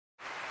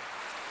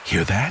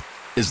Hear that?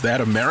 Is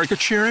that America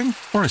cheering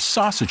or a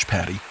sausage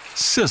patty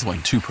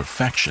sizzling to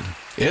perfection?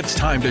 It's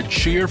time to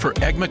cheer for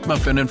Egg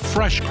McMuffin and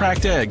fresh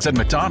cracked eggs at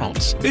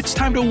McDonald's. It's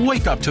time to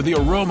wake up to the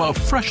aroma of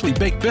freshly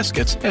baked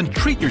biscuits and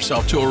treat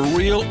yourself to a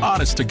real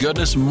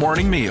honest-to-goodness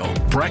morning meal.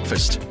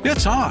 Breakfast,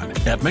 it's on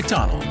at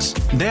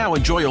McDonald's. Now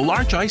enjoy a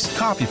large iced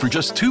coffee for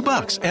just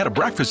 $2. Add a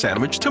breakfast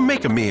sandwich to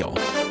make a meal.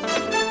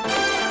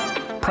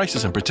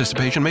 Prices and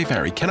participation may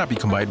vary. Cannot be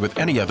combined with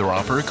any other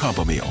offer or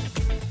combo meal.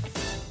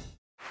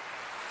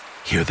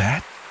 Hear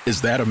that?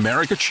 Is that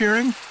America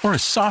cheering or a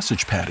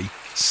sausage patty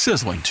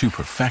sizzling to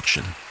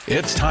perfection?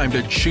 It's time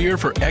to cheer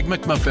for Egg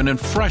McMuffin and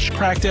fresh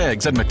cracked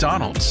eggs at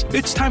McDonald's.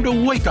 It's time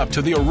to wake up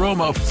to the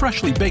aroma of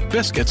freshly baked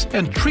biscuits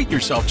and treat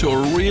yourself to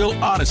a real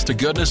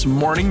honest-to-goodness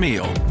morning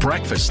meal.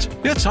 Breakfast,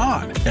 it's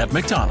on at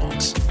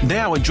McDonald's.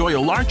 Now enjoy a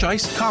large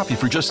iced coffee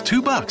for just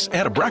 $2.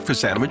 Add a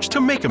breakfast sandwich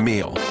to make a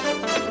meal.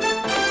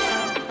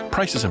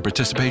 Prices and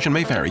participation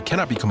may vary.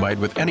 Cannot be combined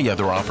with any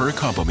other offer or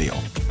combo meal.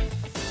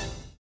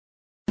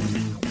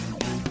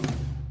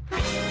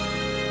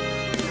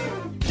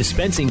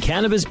 Dispensing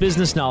cannabis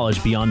business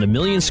knowledge beyond a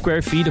million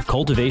square feet of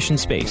cultivation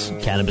space,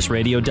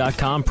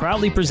 CannabisRadio.com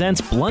proudly presents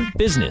Blunt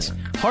Business,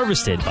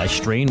 harvested by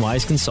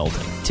Strainwise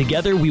Consulting.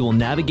 Together, we will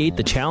navigate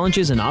the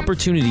challenges and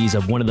opportunities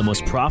of one of the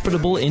most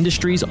profitable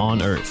industries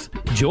on earth.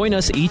 Join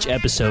us each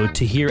episode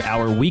to hear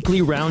our weekly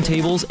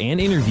roundtables and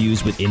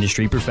interviews with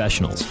industry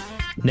professionals.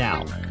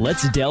 Now,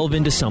 let's delve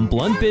into some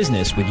blunt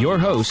business with your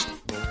host.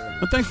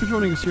 And thanks for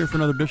joining us here for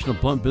another edition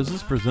of Blunt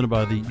Business presented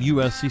by the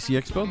USCC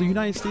Expo, the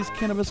United States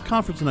Cannabis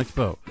Conference and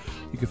Expo.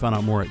 You can find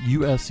out more at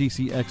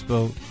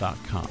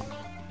usccexpo.com.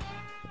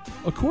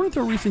 According to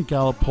a recent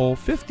Gallup poll,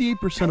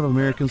 58% of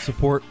Americans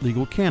support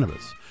legal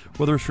cannabis.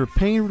 Whether it's for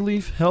pain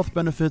relief, health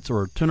benefits, or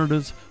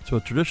alternatives to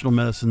a traditional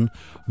medicine,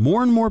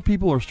 more and more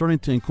people are starting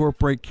to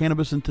incorporate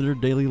cannabis into their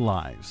daily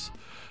lives.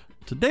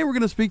 Today we're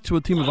going to speak to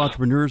a team of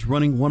entrepreneurs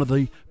running one of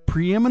the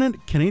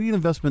preeminent Canadian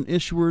investment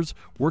issuers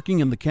working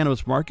in the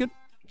cannabis market.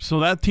 So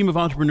that team of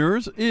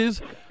entrepreneurs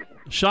is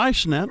Shai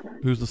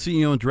Shnet, who's the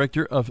CEO and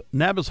director of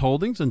Nabis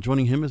Holdings, and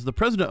joining him is the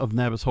president of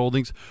Nabis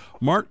Holdings,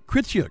 Mark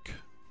Kritsiuk.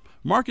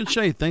 Mark and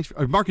Shai, thanks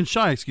for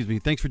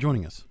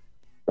joining us.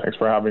 Thanks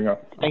for having us.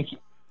 Thank you.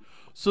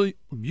 So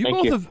you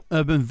both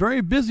have been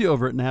very busy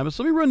over at Nabis.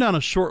 Let me run down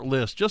a short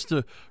list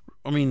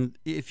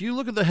if you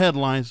look at the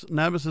headlines,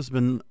 Nabis is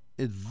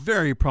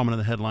very prominent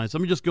in the headlines.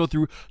 Let me just go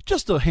through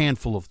just a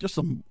handful of,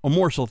 a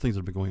morsel of things that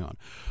have been going on.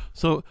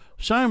 So,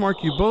 Shai and Mark,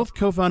 you both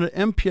co-founded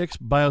MPX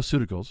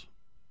Bioceuticals,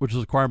 which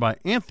was acquired by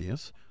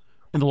Antheus,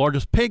 in the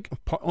largest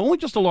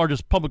the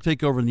largest public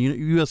takeover in the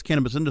U.S.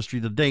 cannabis industry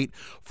to date,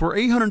 for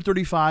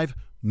 $835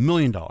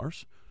 million.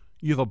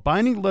 You have a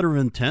binding letter of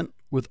intent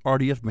with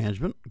RDF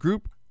Management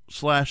Group /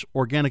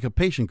 Organica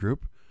Patient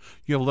Group.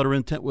 You have a letter of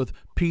intent with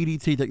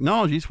PDT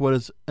Technologies, what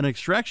is an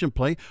extraction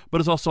play, but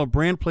is also a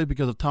brand play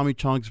because of Tommy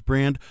Chong's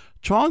brand,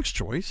 Chong's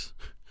Choice.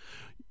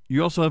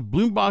 You also have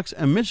Bloombox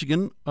and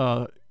Michigan,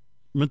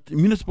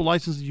 municipal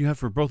licenses you have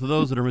for both of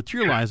those that are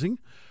materializing.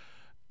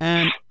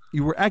 And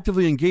you were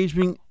actively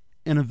engaging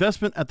in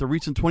investment at the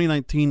recent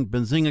 2019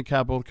 Benzinga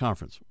Capital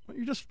Conference.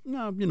 You're just,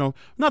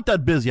 not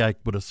that busy, I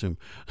would assume.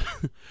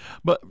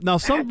 But now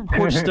some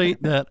reports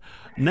state that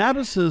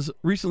Nabis has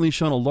recently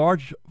shown a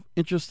large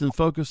interest and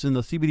focus in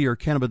the CBD or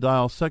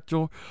cannabidiol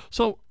sector.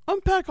 So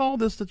unpack all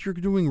this that you're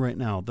doing right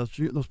now. That's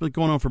been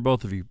going on for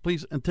both of you.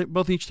 Please, and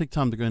each take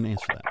time to go ahead and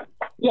answer that.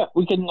 Yeah,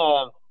 we can.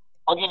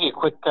 I'll give you a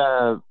quick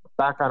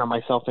background on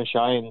myself and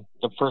Shai. And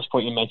the first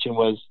point you mentioned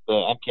was the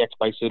MPX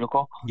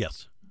Biceutical.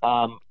 Yes.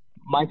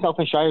 Myself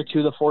and Shai are two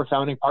of the four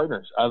founding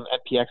partners of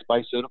MPX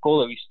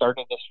Biceutical. We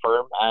started this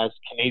firm as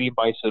Canadian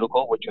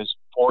Biceutical, which was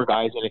four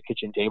guys at a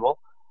kitchen table.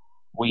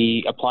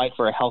 We applied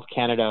for a Health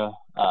Canada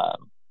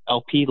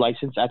LP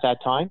license at that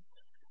time.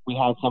 We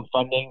had some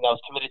funding that was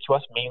committed to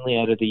us mainly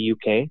out of the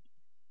UK.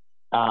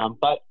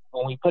 But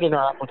when we put in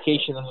our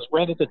application, this was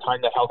right at the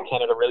time that Health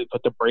Canada really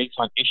put the brakes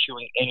on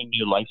issuing any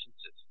new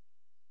licenses.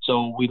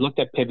 So we looked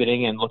at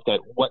pivoting and looked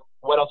at what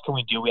else can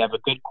we do? We have a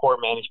good core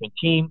management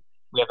team.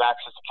 We have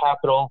access to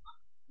capital.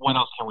 What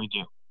else can we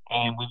do?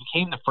 And we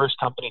became the first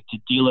company to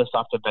delist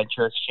off the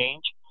Venture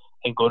Exchange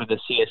and go to the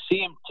CSC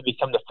to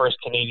become the first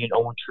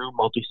Canadian-owned true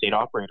multi-state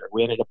operator.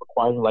 We ended up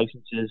acquiring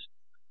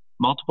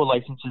multiple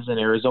licenses in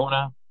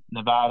Arizona,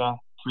 Nevada,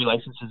 3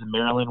 licenses in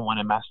Maryland, 1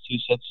 in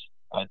Massachusetts,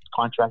 a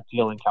contract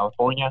deal in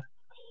California.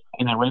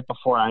 And then right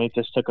before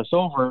Iantis took us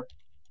over,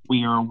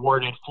 we were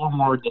awarded 4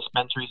 more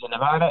dispensaries in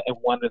Nevada and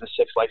 1 of the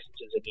 6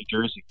 licenses in New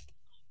Jersey.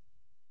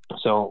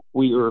 So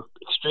we were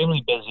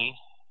extremely busy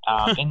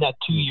in that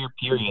 2-year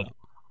period.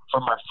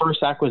 From our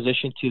first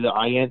acquisition to the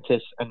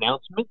Iantis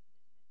announcement,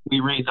 we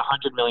raised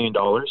 $100 million,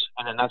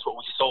 and then that's what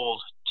we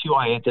sold to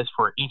Iantis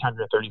for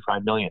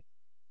 $835 million.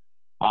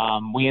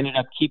 We ended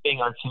up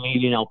keeping our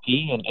Canadian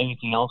LP and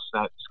anything else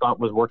that Scott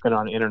was working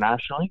on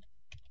internationally.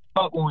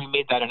 But when we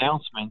made that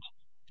announcement,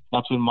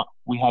 that's when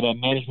we had a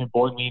management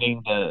board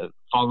meeting the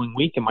following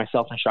week, and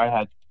myself and Shai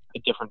had a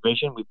different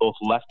vision. We both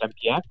left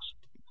MPX.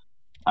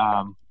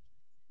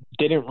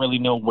 didn't really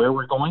know where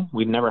we're going.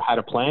 We never had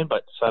a plan,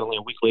 but suddenly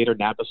a week later,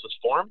 NABIS was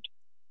formed,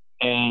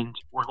 and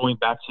we're going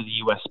back to the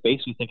U.S.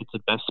 space. We think it's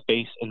the best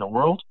space in the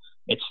world.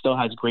 It still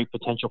has great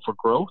potential for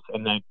growth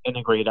and then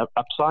integrated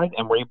upside,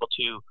 and we're able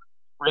to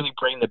really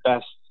bring the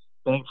best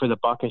bang for the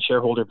buck and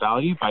shareholder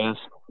value by us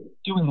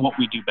doing what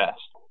we do best.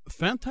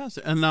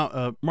 Fantastic. And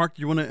now, Mark,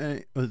 do you want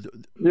to?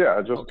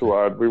 To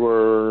add, we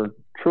were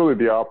truly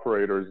the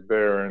operators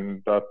there,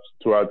 and that's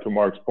to add to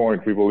Mark's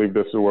point. We believe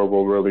this is where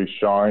we'll really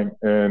shine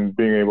in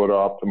being able to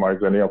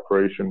optimize any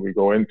operation we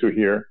go into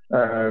here,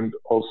 and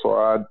also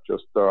add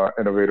just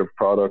innovative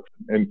products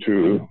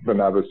into the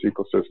NABIS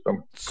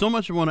ecosystem. So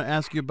much I want to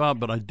ask you about,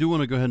 but I do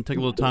want to go ahead and take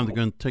a little time to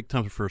go and take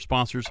time for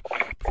sponsors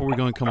before we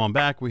go and come on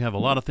back. We have a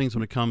lot of things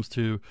when it comes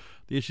to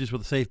the issues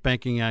with the Safe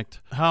Banking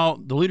Act, how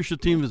the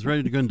leadership team is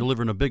ready to go and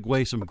deliver in a big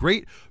way, some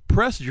great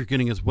press that you're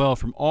getting as well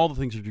from all the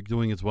things that you're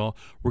doing as well.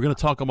 We're going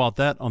to talk about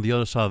that on the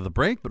other side of the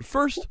break. But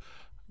first,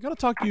 I've got to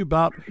talk to you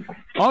about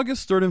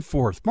August 3rd and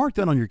 4th. Mark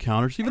that on your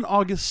calendars, even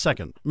August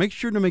 2nd. Make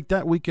sure to make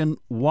that weekend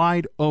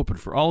wide open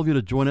for all of you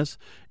to join us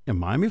in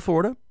Miami,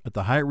 Florida, at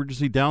the Hyatt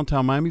Regency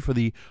downtown Miami for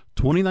the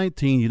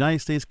 2019 United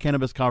States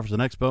Cannabis Conference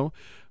and Expo.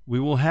 We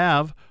will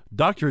have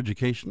doctor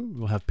education.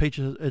 We'll have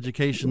patient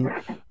education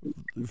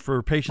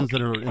for patients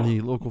that are in the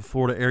local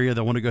Florida area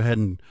that want to go ahead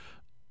and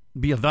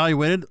be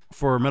evaluated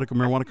for medical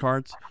marijuana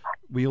cards.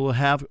 We will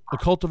have a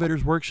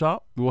cultivators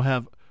workshop. We will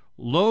have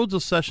loads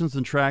of sessions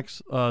and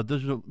tracks,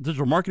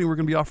 digital marketing we're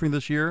going to be offering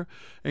this year,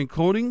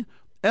 including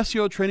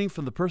SEO training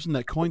from the person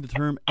that coined the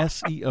term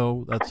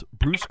SEO. That's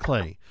Bruce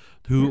Clay,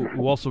 who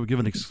will also give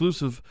an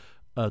exclusive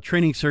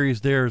training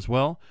series there as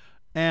well.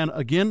 And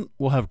again,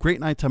 we'll have great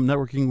nighttime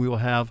networking. We will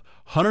have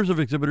hundreds of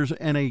exhibitors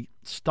and a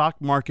stock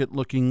market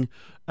looking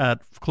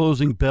at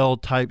closing bell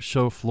type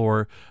show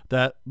floor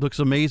that looks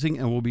amazing,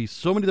 and will be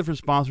so many different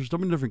sponsors, so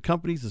many different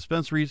companies,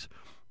 dispensaries,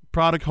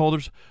 product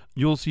holders.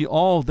 You'll see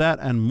all of that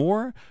and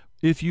more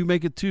if you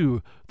make it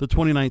to the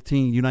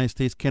 2019 United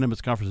States Cannabis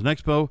Conference and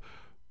Expo.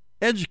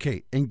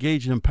 Educate,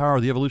 engage, and empower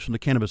the evolution of the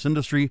cannabis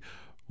industry.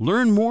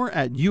 Learn more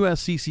at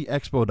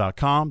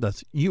usccexpo.com.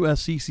 That's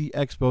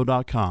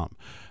usccexpo.com.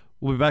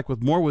 We'll be back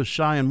with more with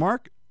Shai and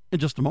Mark in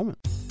just a moment.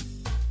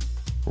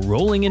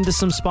 Rolling into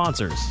some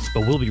sponsors,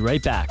 but we'll be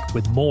right back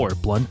with more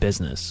Blunt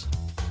Business.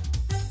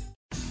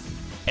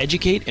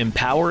 Educate,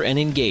 empower, and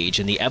engage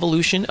in the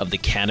evolution of the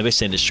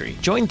cannabis industry.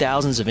 Join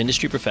thousands of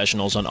industry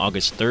professionals on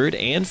August 3rd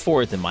and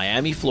 4th in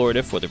Miami,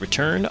 Florida for the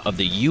return of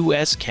the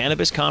U.S.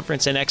 Cannabis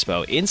Conference and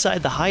Expo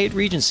inside the Hyatt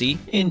Regency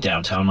in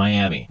downtown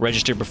Miami.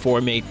 Register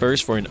before May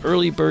 1st for an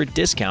early bird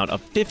discount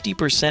of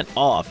 50%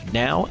 off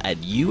now at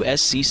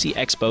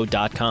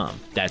usccexpo.com.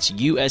 That's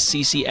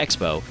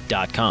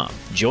usccexpo.com.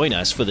 Join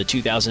us for the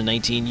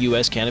 2019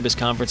 U.S. Cannabis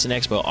Conference and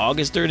Expo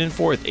August 3rd and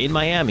 4th in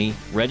Miami.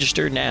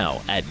 Register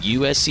now at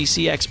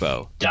usccexpo.com.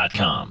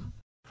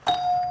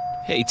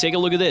 Hey, take a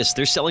look at this.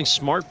 They're selling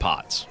smart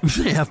pots.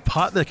 They have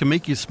pot that can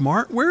make you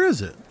smart? Where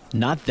is it?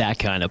 Not that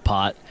kind of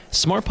pot.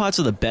 Smart pots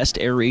are the best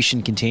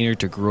aeration container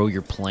to grow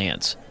your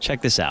plants.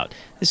 Check this out.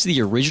 This is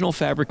the original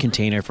fabric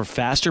container for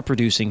faster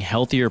producing,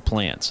 healthier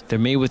plants. They're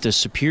made with a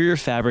superior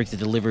fabric that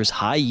delivers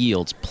high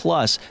yields.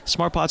 Plus,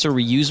 smart pots are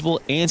reusable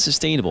and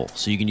sustainable,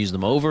 so you can use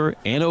them over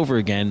and over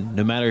again,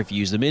 no matter if you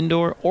use them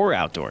indoor or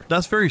outdoor.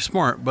 That's very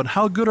smart, but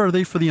how good are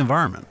they for the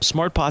environment?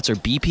 Smart pots are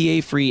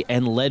BPA-free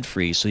and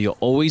lead-free, so you'll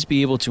always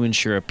be able to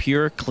ensure a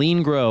pure,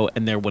 clean grow,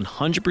 and they're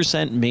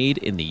 100% made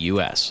in the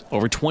U.S.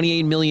 Over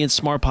 28 million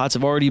smart pots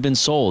have already been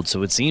sold,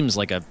 so it seems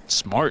like a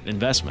smart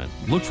investment.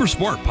 Look for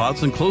smart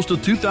pots in close to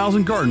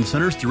 2,000 garden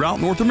centers throughout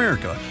North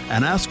America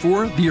and ask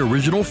for the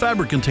original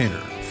fabric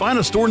container. Find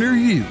a store near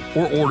you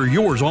or order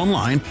yours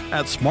online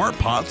at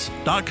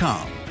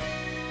smartpots.com.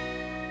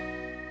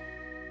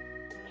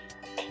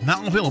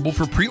 Now available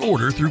for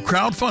pre-order through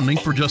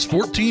crowdfunding for just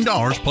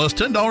 $14 plus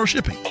 $10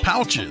 shipping.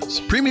 Pouches,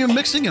 premium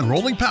mixing and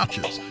rolling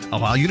pouches,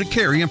 allow you to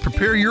carry and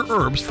prepare your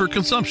herbs for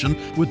consumption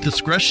with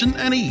discretion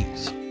and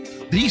ease.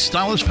 These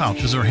stylish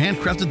pouches are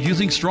handcrafted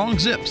using strong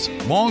zips,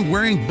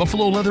 long-wearing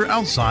buffalo leather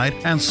outside,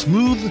 and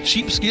smooth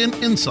sheepskin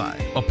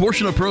inside. A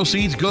portion of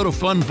proceeds go to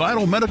fund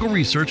vital medical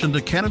research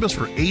into cannabis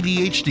for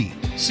ADHD.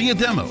 See a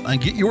demo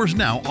and get yours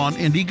now on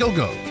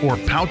Indiegogo or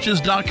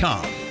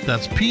pouches.com.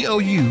 That's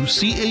POUCHZ.com.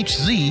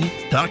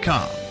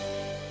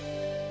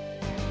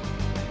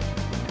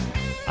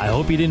 I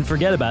hope you didn't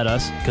forget about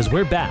us, because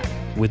we're back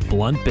with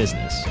Blunt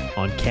Business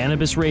on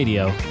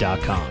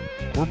CannabisRadio.com.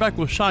 We're back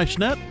with Shai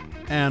Schnedt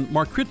and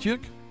Mark Krytyuk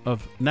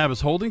of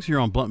NABIS Holdings here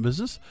on Blunt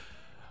Business.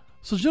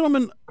 So,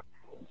 gentlemen,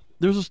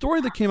 there's a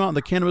story that came out in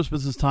the Cannabis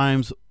Business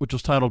Times, which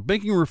was titled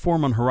 "Banking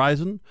Reform on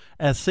Horizon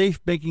as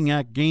Safe Banking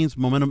Act Gains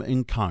Momentum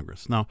in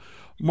Congress." Now,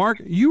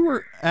 Mark, you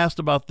were asked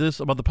about this,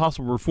 about the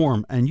possible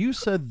reform, and you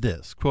said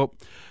this, quote,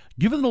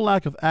 "Given the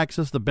lack of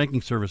access to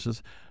banking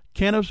services,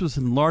 cannabis was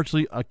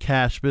largely a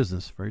cash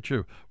business." Very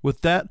true.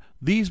 With that,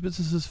 these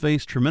businesses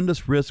face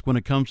tremendous risk when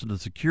it comes to the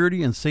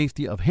security and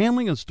safety of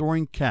handling and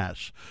storing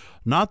cash,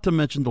 not to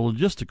mention the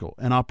logistical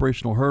and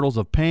operational hurdles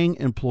of paying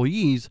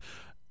employees,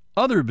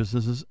 other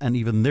businesses, and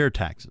even their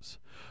taxes.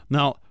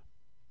 Now,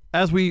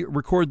 as we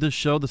record this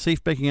show, the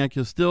Safe Banking Act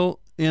is still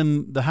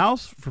in the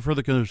House for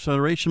further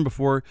consideration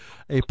before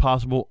a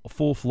possible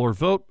full floor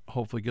vote.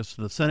 Hopefully it gets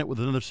to the Senate with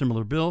another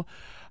similar bill.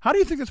 How do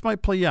you think this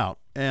might play out?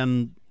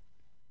 And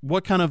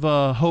what kind of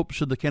hope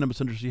should the cannabis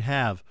industry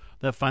have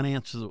that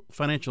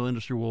financial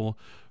industry will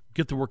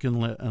get to work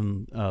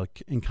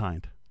in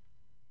kind?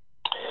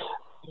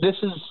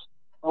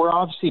 We're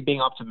obviously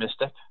being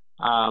optimistic.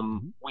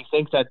 We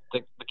think that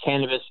the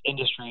cannabis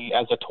industry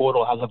as a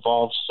total has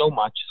evolved so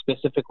much,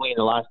 specifically in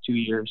the last 2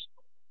 years.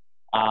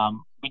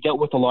 We dealt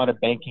with a lot of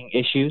banking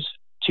issues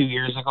 2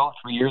 years ago,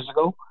 3 years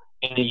ago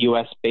in the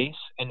U.S. space,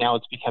 and now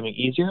it's becoming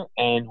easier.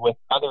 And with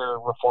other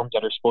reforms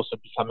that are supposed to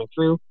be coming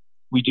through,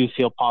 we do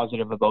feel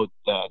positive about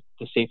the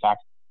SAFE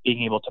Act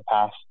being able to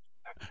pass.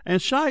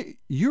 And Shai,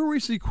 you were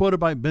recently quoted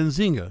by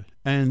Benzinga,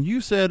 and you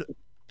said,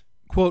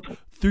 quote,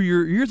 "Through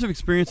your years of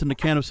experience in the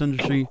cannabis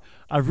industry,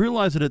 I've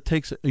realized that it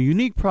takes a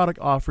unique product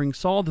offering,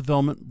 solid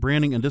development,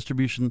 branding, and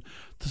distribution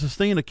to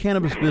sustain a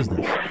cannabis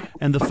business,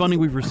 and the funding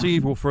we've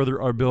received will further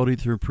our ability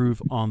to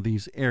improve on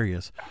these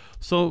areas."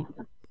 So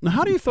now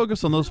how do you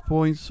focus on those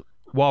points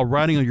while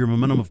riding on your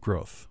momentum of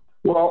growth?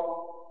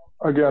 Well,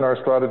 again, our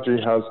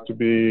strategy has to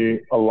be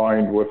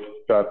aligned with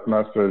that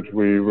message.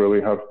 We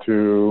really have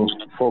to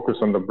focus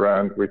on the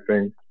brand. We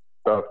think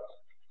that's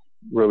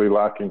really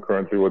lacking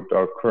currently with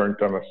the current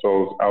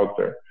MSOs out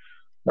there.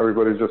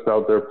 Everybody's just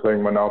out there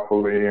playing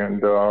Monopoly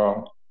and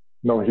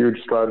no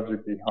huge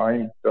strategy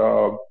behind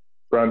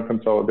brand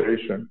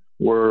consolidation.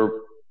 We're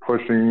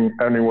pushing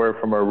anywhere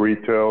from a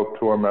retail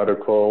to a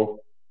medical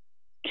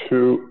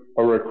to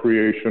a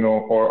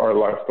recreational or our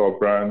lifestyle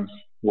brands.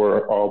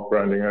 We're all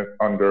branding it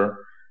under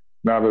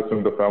Nabis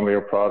and the family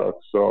of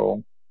products.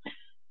 So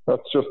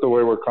that's just the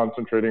way we're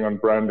concentrating on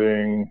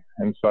branding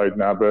inside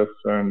Nabis,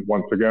 and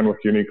once again with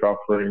unique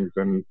offerings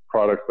and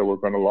products that we're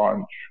going to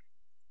launch.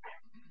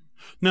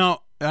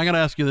 Now, I got to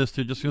ask you this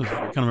too, just because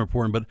it's kind of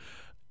important, but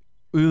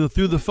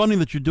through the funding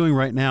that you're doing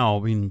right now,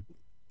 I mean,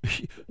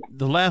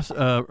 the last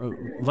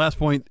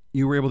point,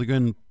 you were able to go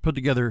and put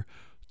together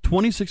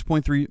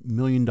 $26.3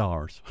 million.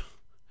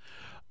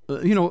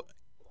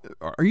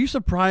 Are you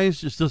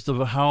surprised just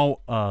of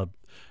how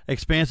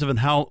expansive and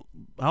how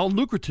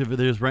lucrative it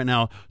is right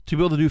now to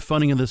be able to do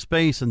funding in this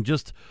space, and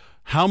just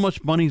how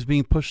much money is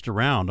being pushed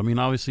around? I mean,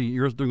 obviously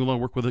you're doing a lot of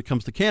work when it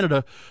comes to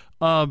Canada.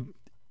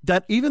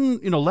 That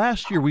even,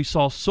 last year we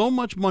saw so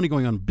much money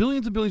going on,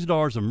 billions and billions of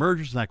dollars of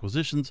mergers and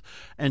acquisitions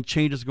and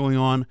changes going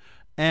on.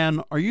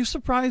 And are you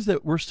surprised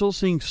that we're still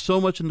seeing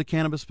so much in the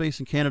cannabis space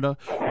in Canada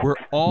where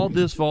all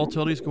this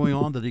volatility is going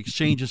on, that the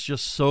exchange is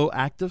just so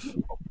active?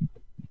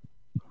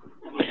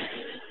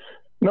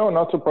 No,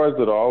 not surprised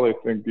at all. I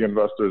think the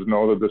investors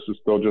know that this is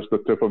still just the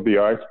tip of the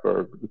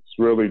iceberg. It's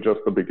really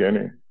just the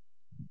beginning,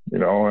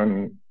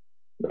 and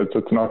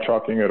it's not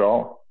shocking at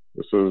all.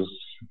 This is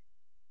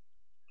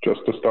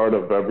just the start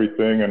of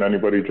everything, and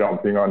anybody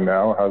jumping on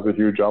now has a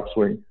huge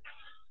upswing.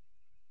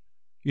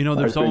 I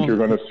think you're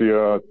going to see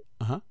a...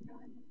 Uh-huh.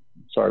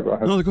 Sorry, go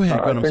ahead. No, go ahead.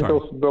 I think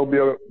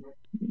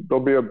there'll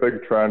be a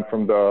big trend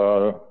from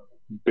the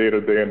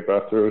day-to-day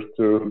investors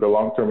to the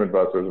long-term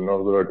investors, and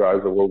those are the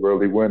guys that will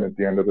really win at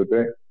the end of the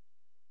day.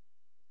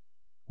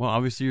 Well,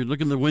 obviously, you're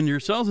looking to win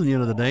yourselves at the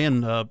end of the day,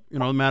 and as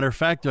a matter of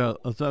fact, I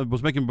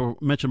was making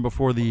mention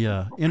before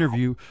the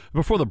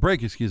before the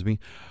break,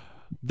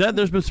 that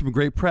there's been some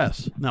great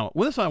press. Now,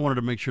 with this, I wanted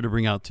to make sure to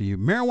bring out to you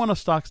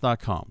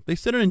MarijuanaStocks.com. They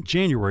said it in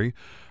January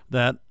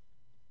that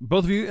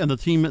both of you and the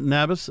team at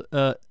Nabis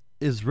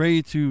is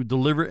ready to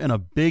deliver in a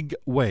big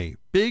way,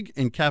 big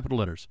in capital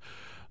letters.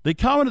 They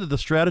commented that the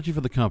strategy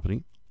for the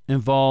company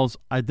involves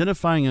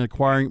identifying and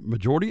acquiring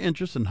majority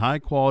interest in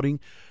high-quality,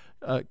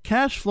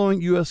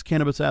 cash-flowing U.S.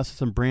 cannabis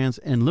assets and brands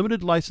in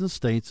limited license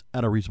states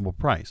at a reasonable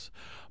price.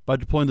 By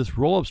deploying this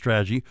roll-up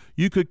strategy,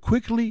 you could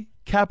quickly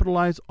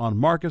capitalize on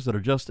markets that are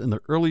just in the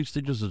early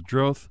stages of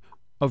growth,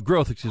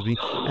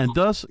 and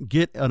thus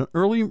get an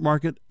early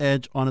market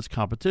edge on its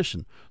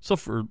competition. So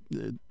for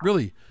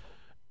really,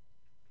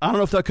 I don't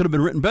know if that could have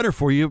been written better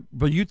for you,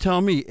 but you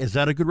tell me, is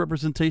that a good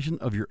representation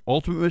of your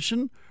ultimate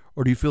mission,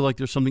 or do you feel like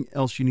there's something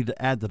else you need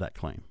to add to that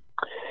claim?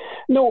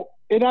 No,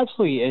 it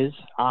absolutely is.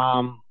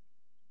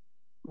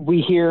 We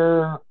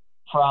hear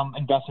from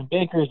investment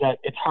bankers that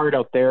it's hard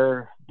out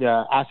there.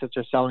 The assets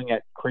are selling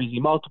at crazy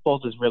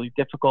multiples. It's really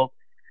difficult.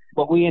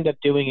 What we end up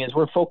doing is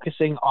we're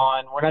focusing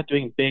on, we're not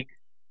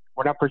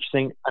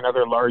purchasing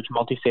another large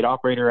multi-state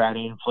operator at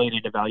an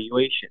inflated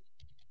evaluation.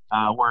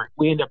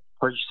 We end up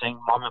purchasing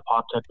mom and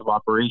pop type of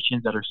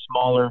operations that are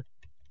smaller,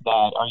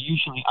 that are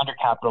usually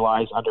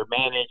undercapitalized,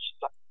 undermanaged,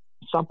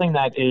 something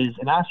that is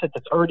an asset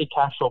that's already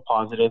cash flow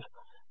positive,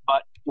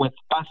 but with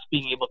us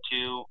being able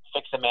to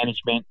fix the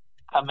management,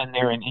 come in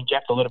there and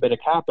inject a little bit of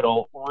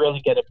capital,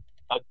 really get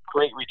a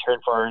great return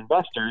for our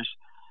investors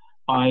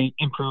by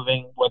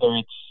improving whether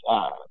it's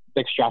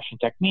extraction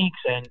techniques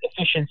and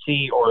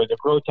efficiency or the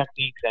grow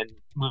techniques and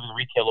moving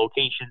retail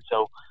locations.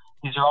 So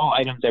these are all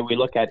items that we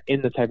look at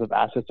in the type of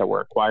assets that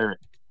we're acquiring.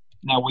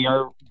 Now, we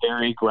are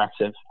very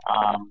aggressive.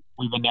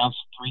 We've announced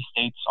 3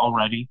 states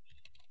already.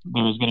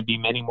 There's going to be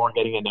many more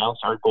getting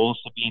announced. Our goal is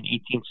to be in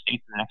 18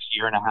 states in the next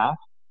year and a half,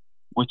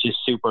 which is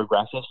super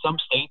aggressive. Some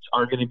states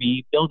are going to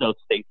be build-out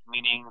states,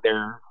 meaning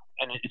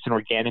it's an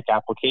organic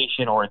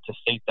application, or it's a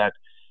state that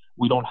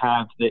we don't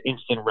have the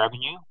instant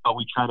revenue, but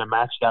we try to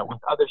match that with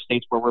other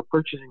states where we're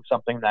purchasing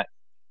something that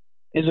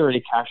is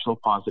already cash flow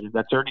positive,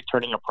 that's already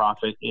turning a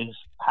profit,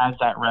 has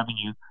that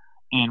revenue,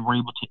 and we're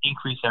able to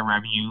increase that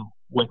revenue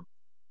with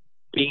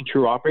being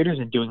true operators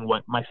and doing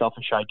what myself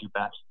and Shai do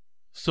best.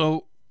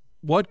 So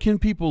what can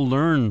people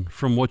learn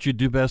from what you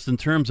do best in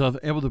terms of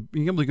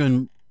being able to go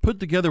and put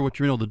together what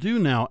you're able to do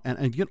now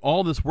and get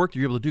all this work that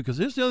you're able to do? Because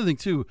here's the other thing,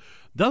 too.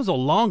 That was a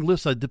long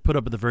list I did put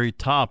up at the very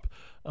top.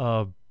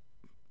 Obviously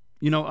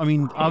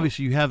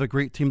you have a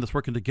great team that's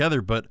working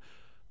together, but,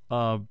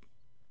 how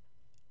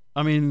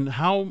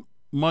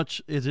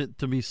much is it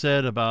to be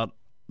said about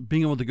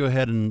being able to go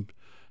ahead and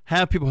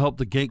have people help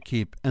to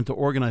gatekeep and to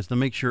organize to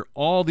make sure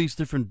all these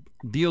different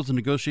deals and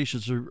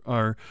negotiations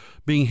are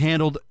being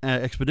handled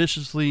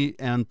expeditiously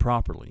and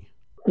properly?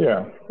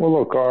 Yeah. Well,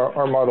 look,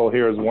 our model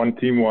here is one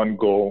team, one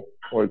goal.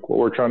 Like, what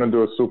we're trying to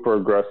do is super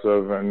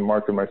aggressive, and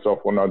Mark and myself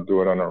will not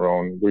do it on our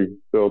own. We've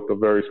built a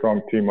very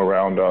strong team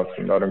around us,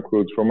 and that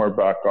includes from our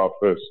back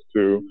office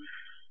to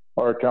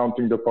our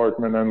accounting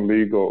department and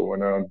legal.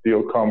 When a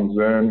deal comes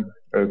in,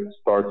 it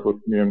starts with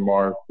me and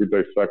Mark. We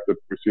dissect it,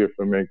 we see if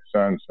it makes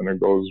sense, and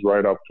it goes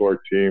right up to our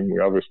team. We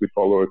obviously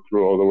follow it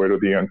through all the way to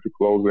the end to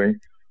closing.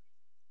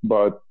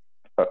 But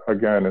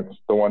again, it's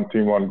the one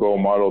team, one goal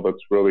model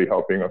that's really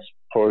helping us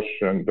push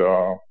and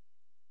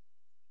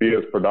be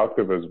as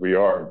productive as we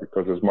are.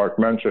 Because as Mark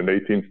mentioned,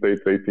 18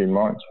 states, 18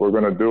 months. We're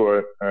going to do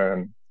it,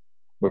 and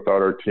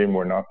without our team,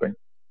 we're nothing.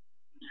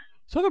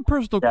 So I have a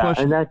personal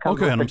question.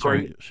 Okay, I'm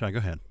sorry. Shai, go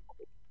ahead.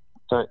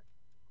 Sorry.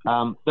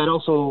 That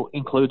also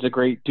includes a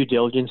great due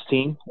diligence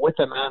team with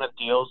the amount of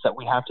deals that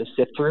we have to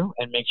sift through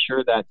and make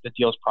sure that the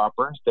deal's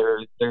proper.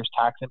 There's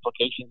tax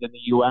implications in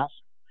the U.S.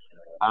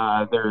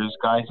 There's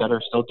guys that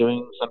are still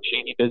doing some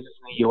shady business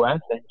in the U.S.,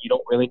 and you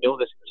don't really know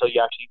this until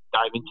you actually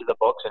dive into the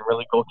books and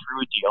really go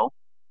through a deal,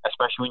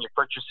 especially when you're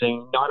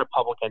purchasing not a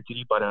public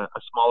entity, but a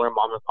smaller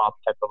mom and pop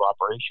type of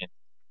operation.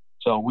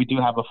 So we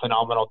do have a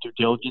phenomenal due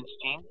diligence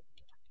team.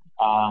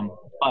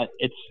 But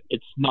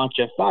it's not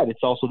just that.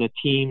 It's also the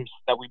teams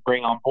that we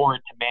bring on board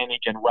to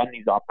manage and run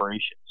these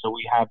operations. So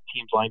we have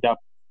teams lined up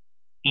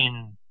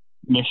in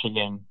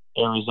Michigan,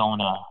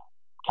 Arizona,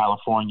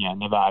 California,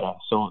 Nevada.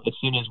 So as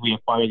soon as we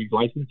acquire these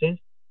licenses,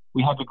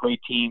 we have a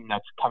great team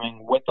that's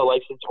coming with the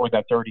license or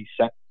that's already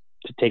set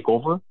to take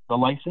over the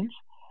license,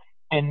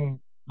 and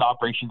the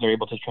operations are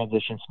able to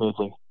transition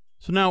smoothly.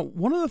 So now,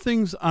 one of the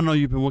things I know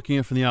you've been looking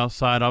at from the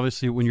outside,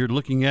 obviously, when you're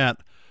looking at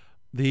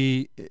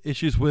the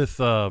issues with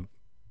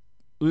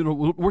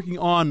working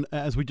on,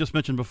 as we just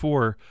mentioned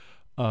before,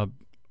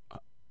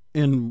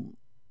 in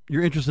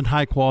your interest in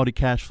high-quality,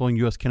 cash-flowing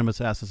U.S.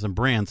 cannabis assets and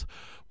brands.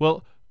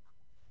 Well,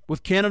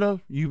 with Canada,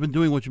 you've been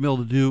doing what you've been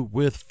able to do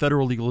with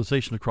federal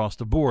legalization across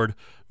the board.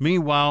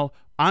 Meanwhile,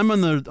 I'm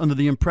under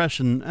the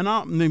impression, and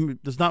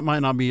might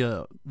not be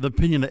the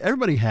opinion that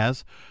everybody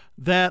has,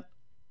 that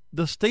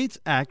the States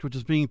Act, which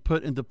is being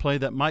put into play,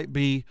 that might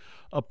be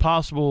a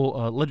possible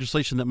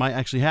legislation that might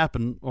actually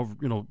happen,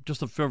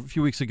 just a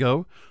few weeks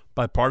ago,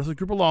 bipartisan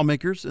group of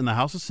lawmakers in the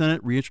House and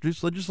Senate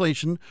reintroduced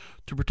legislation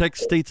to protect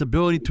states'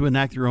 ability to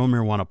enact their own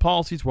marijuana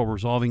policies while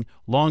resolving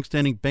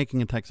longstanding banking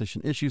and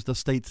taxation issues, the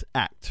States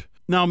Act.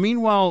 Now,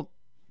 meanwhile,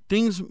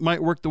 things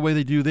might work the way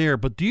they do there,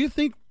 but do you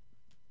think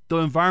the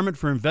environment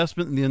for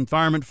investment and the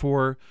environment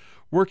for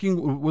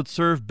working would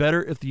serve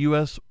better if the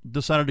U.S.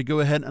 decided to go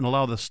ahead and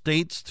allow the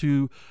states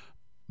to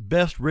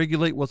best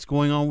regulate what's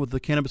going on with the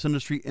cannabis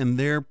industry in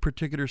their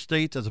particular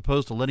states, as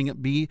opposed to letting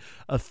it be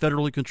a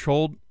federally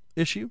controlled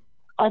issue?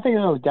 I think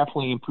that would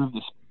definitely improve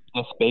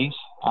the space.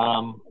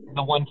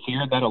 The one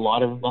fear that a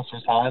lot of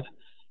investors have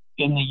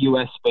in the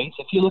U.S. space,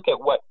 if you look at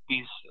what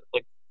the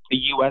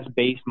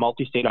U.S.-based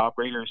multi-state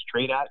operators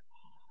trade at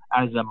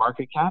as a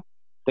market cap,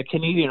 the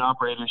Canadian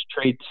operators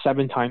trade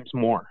 7 times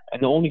more.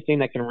 And the only thing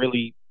that can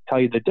really tell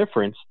you the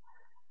difference,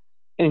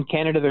 in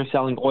Canada, they're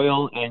selling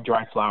oil and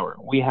dry flower.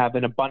 We have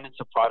an abundance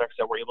of products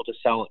that we're able to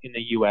sell in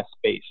the U.S.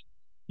 space.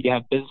 You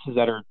have businesses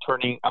that are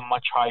turning a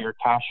much higher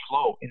cash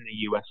flow in the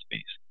U.S.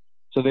 space.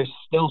 So there's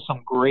still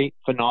some great,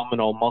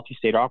 phenomenal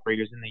multi-state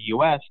operators in the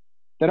U.S.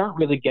 that aren't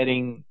really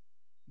getting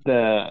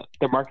the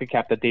market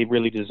cap that they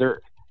really deserve.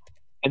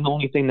 And the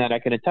only thing that I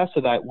can attest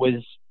to that was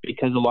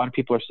because a lot of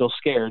people are still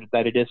scared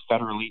that it is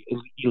federally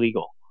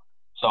illegal.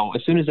 So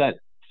as soon as that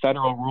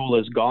federal rule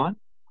is gone,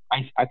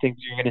 I think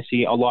you're going to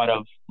see a lot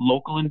of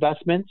local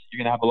investments. You're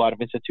going to have a lot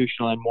of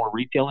institutional and more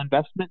retail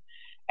investment.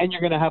 And you're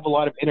going to have a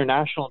lot of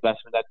international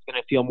investment that's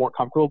going to feel more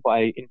comfortable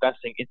by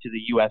investing into the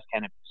U.S.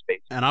 cannabis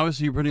space. And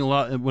obviously you're putting a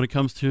lot when it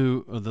comes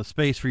to the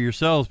space for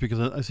yourselves, because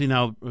I see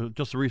now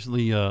just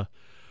recently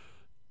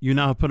you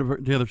now have put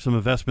together some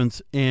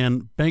investments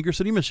in Bangor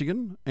City,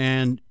 Michigan,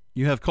 and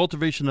you have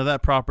cultivation of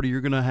that property.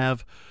 You're going to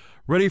have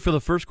ready for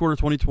the first quarter of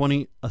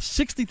 2020, a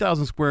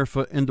 60,000 square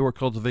foot indoor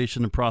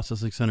cultivation and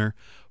processing center,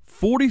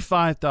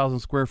 45,000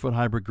 square foot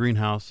hybrid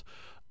greenhouse.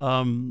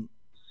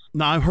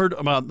 Now, I've heard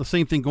about the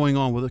same thing going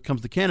on when it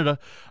comes to Canada.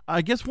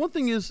 I guess one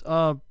thing is,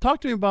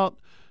 talk to me about,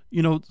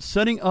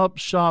 setting up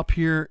shop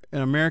here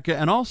in America,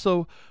 and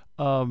also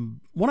want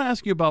to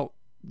ask you about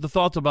the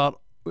thoughts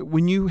about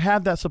when you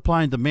have that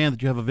supply and demand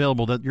that you have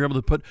available that you're able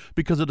to put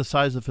because of the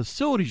size of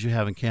facilities you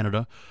have in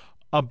Canada,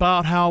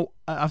 about how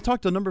I've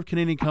talked to a number of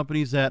Canadian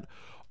companies that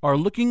are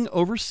looking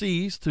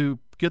overseas to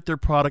get their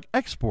product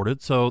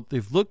exported. So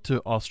they've looked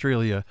to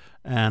Australia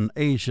and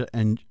Asia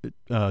and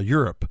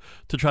Europe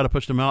to try to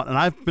push them out. And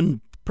I've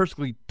been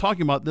personally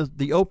talking about this.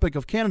 The OPEC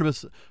of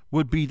cannabis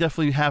would be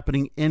definitely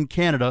happening in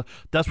Canada.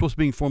 That's what's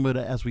being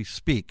formulated as we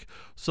speak.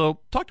 So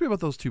talk to me about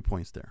those 2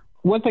 points there.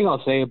 One thing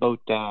I'll say about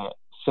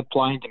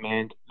supply and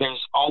demand,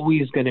 there's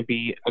always going to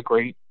be a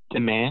great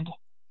demand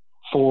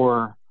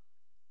for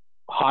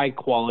high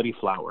quality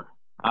flower.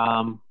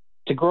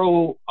 To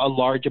grow a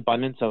large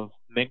abundance of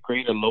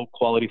mid-grade or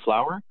low-quality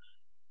flower,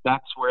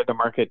 that's where the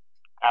market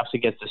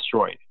absolutely gets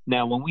destroyed.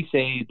 Now, when we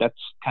say that's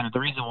kind of the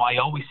reason why you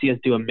always see us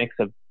do a mix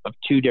of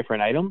 2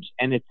 different items,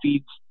 and it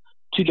feeds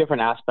 2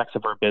 different aspects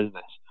of our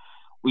business.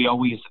 We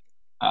always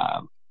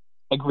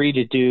agree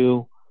to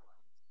do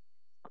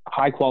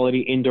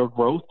high-quality indoor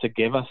growth to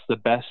give us the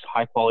best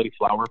high-quality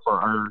flower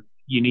for our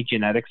unique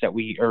genetics that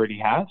we already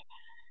have.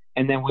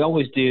 And then we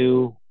always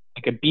do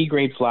like a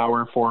B-grade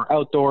flower for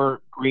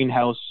outdoor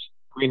greenhouses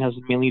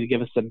mainly to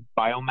give us the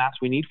biomass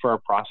we need for our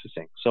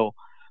processing. So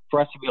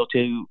for us to be able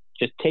to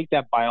just take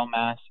that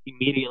biomass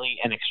immediately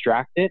and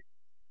extract it,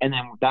 and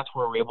then that's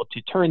where we're able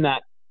to turn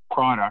that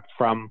product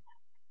from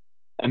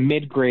a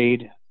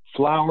mid-grade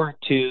flower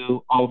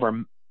to all of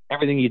our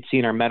everything you'd see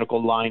in our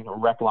medical line, or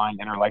rec line,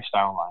 and our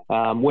lifestyle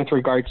line. With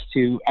regards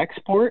to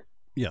export,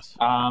 yes,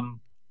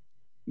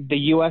 the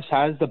U.S.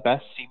 has the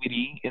best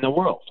CBD in the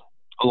world.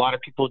 A lot of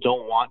people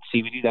don't want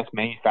CBD that's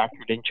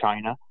manufactured in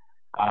China,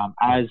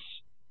 as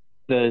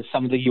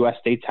some of the U.S.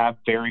 states have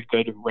very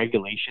good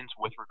regulations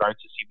with regards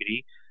to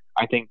CBD.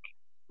 I think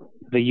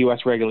the U.S.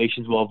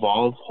 regulations will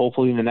evolve,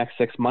 hopefully in the next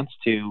 6 months,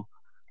 to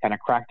kind of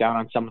crack down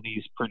on some of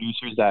these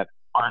producers that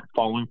aren't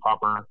following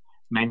proper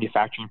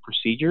manufacturing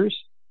procedures.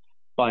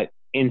 But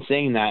in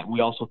saying that, we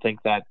also think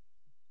that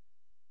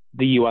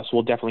the U.S.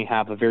 will definitely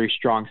have a very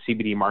strong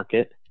CBD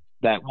market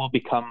that will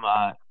become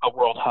a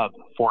world hub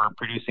for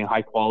producing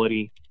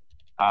high-quality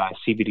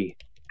CBD.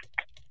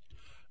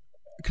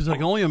 Because I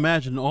can only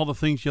imagine all the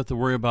things you have to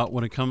worry about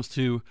when it comes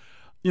to,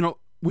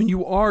 when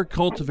you are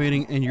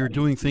cultivating and you're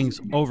doing things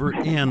over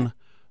in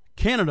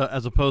Canada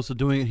as opposed to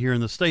doing it here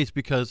in the States,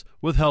 because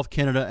with Health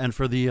Canada and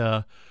for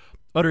the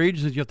other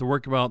agencies you have to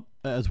work about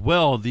as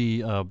well,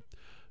 the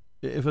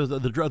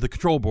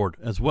control board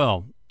as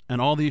well,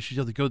 and all the issues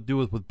you have to go do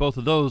with both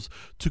of those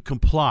to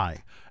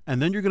comply. And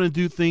then you're going to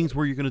do things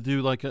where you're going to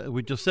do, like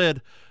we just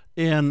said,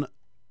 in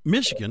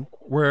Michigan,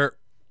 where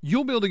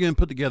you'll be able to get and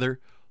put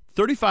together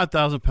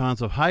 35,000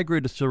 pounds of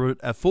high-grade distillate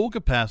at full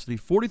capacity,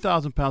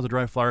 40,000 pounds of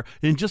dry flower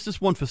in just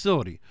this one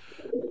facility.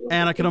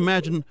 And I can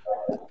imagine,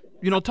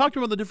 talk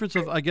about the difference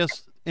of, I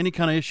guess, any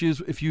kind of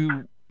issues, if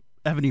you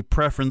have any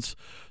preference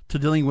to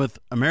dealing with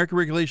American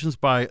regulations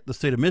by the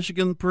state of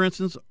Michigan, for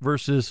instance,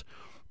 versus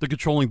the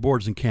controlling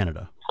boards in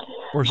Canada,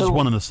 or just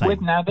one and the same? With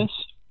Nabis,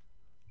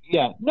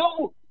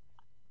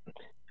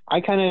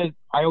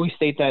 I always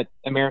state that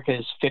America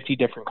is 50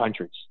 different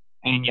countries,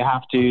 and you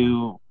have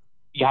to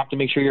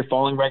make sure you're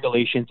following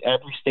regulations.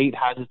 Every state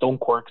has its own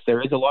quirks.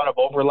 There is a lot of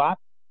overlap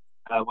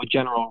with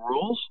general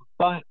rules,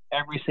 but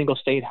every single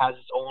state has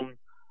its own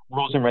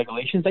rules and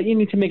regulations that you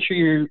need to make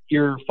sure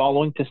you're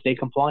following to stay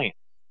compliant.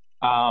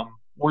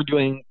 We're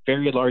doing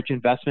very large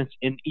investments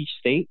in each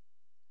state,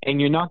 and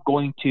you're not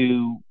going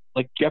to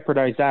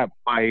jeopardize that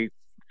by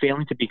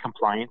failing to be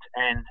compliant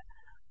and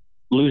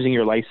losing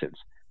your license.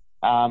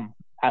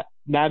 At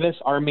Nabis,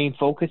 our main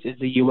focus is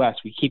the U.S.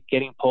 We keep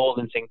getting pulled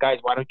and saying, guys,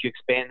 why don't you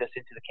expand this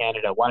into the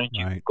Canada? Why don't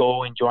you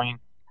go and join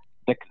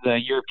the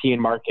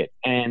European market?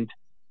 And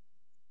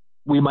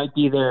we might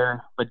be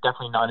there, but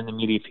definitely not in the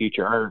immediate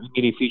future. Our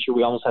immediate future,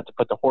 we almost have to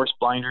put the horse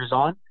blinders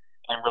on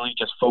and really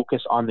just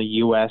focus on the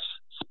U.S.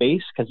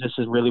 space, because this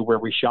is really where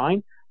we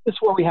shine. This is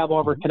where we have all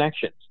of our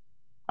connections.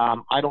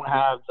 I don't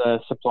have the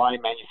supply,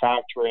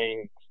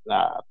 manufacturing,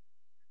 the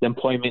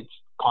employment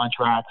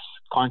contracts,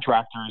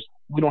 contractors.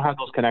 We don't have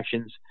those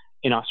connections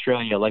in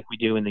Australia like we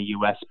do in the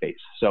U.S. space.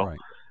 So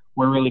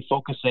we're really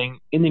focusing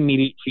in the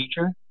immediate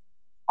future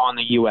on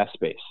the U.S.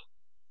 space.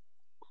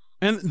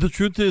 And the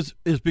truth is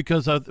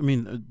because,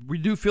 we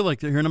do feel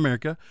like here in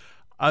America,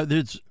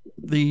 we're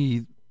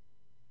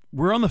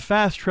on the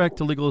fast track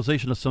to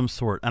legalization of some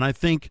sort. And I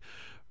think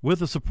with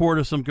the support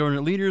of some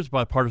government leaders,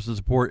 bipartisan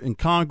support in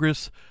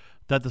Congress,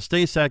 that the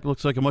STATES Act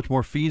looks like a much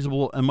more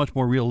feasible and much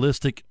more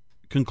realistic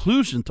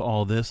conclusion to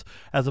all this,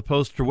 as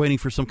opposed to waiting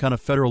for some kind of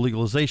federal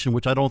legalization,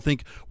 which I don't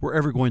think we're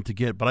ever going to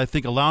get. But I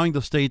think allowing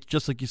the states,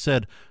 just like you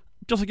said,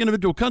 just like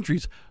individual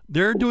countries,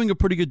 they're doing a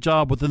pretty good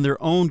job within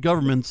their own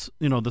governments,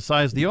 the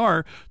size they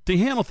are, to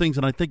handle things,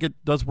 and I think it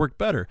does work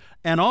better.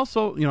 And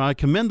also, I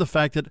commend the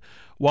fact that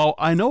while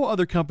I know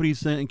other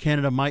companies in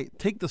Canada might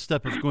take the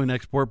step of going to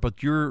export,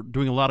 but you're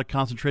doing a lot of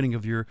concentrating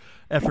of your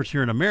efforts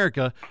here in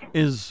America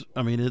it's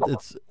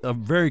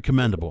very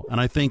commendable. And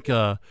I think,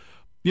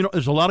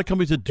 there's a lot of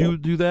companies that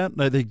do that.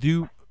 They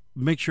do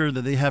make sure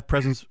that they have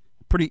presence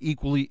pretty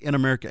equally in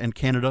America and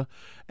Canada,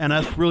 and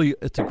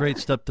it's a great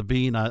step to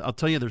be. And I'll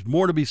tell you, there's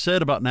more to be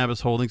said about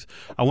Nabis Holdings.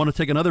 I want to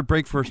take another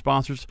break for our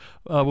sponsors.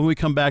 When we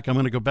come back, I'm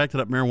going to go back to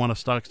that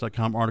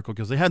marijuanastocks.com article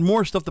because they had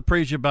more stuff to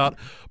praise you about,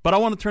 but I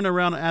want to turn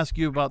around and ask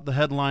you about the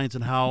headlines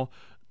and how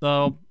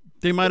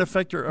they might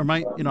affect or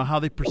might, how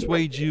they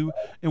persuade you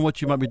in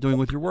what you might be doing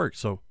with your work.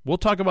 So we'll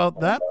talk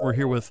about that. We're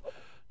here with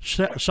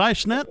Shai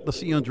Schnedt, the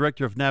CEO and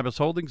director of Nabis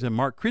Holdings, and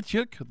Mark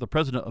Kryciuk, the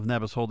president of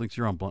Nabis Holdings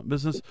here on Blunt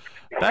Business.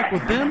 Back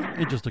with them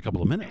in just a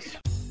couple of minutes.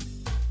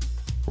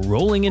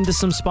 Rolling into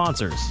some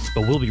sponsors,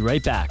 but we'll be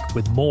right back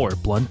with more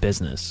Blunt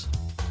Business.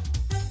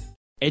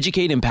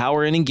 Educate,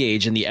 empower, and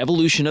engage in the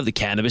evolution of the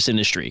cannabis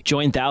industry.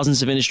 Join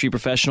thousands of industry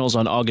professionals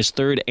on August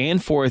 3rd and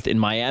 4th in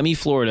Miami,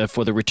 Florida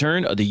for the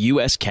return of the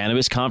U.S.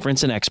 Cannabis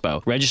Conference and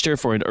Expo. Register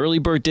for an early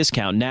bird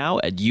discount now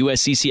at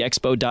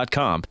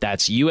usccexpo.com.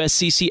 That's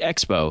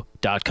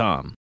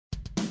usccexpo.com.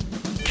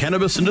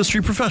 Cannabis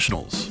industry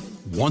professionals.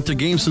 Want to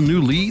gain some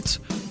new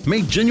leads?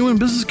 Make genuine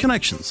business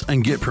connections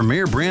and get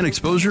premier brand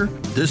exposure?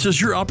 This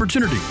is your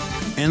opportunity.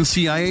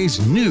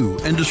 NCIA's new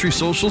industry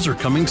socials are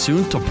coming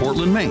soon to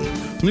Portland, Maine,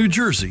 New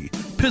Jersey,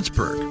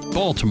 Pittsburgh,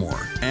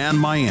 Baltimore, and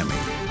Miami.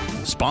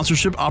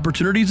 Sponsorship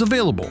opportunities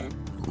available.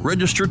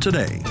 Register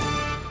today.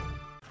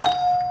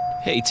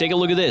 Hey, take a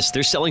look at this.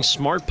 They're selling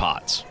smart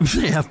pots.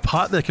 They have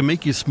pot that can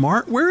make you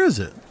smart? Where is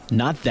it?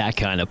 Not that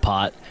kind of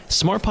pot.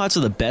 Smart pots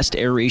are the best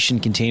aeration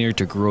container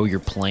to grow your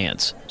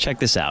plants. Check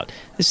this out.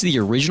 This is the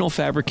original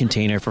fabric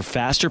container for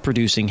faster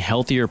producing,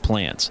 healthier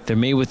plants. They're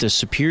made with a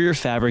superior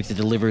fabric that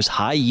delivers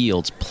high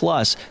yields.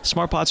 Plus,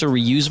 smart pots are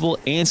reusable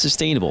and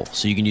sustainable,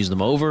 so you can use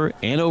them over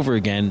and over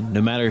again,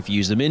 no matter if you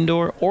use them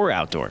indoor or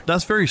outdoor.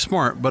 That's very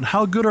smart, but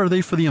how good are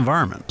they for the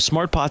environment?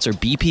 Smart pots are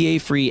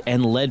BPA-free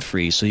and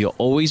lead-free, so you'll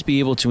always be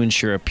able to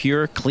ensure a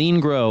pure, clean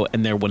grow,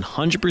 and they're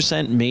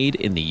 100% made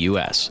in the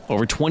U.S.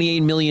 Over 28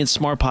 million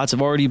smart pots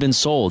have already been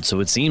sold, so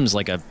it seems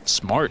like a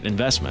smart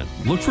investment.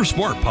 Look for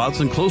smart pots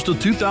in close to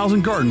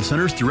 2,000 garden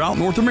centers throughout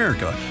North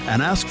America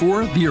and ask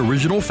for the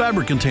original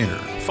fabric container.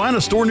 Find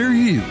a store near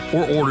you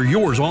or order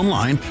yours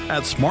online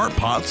at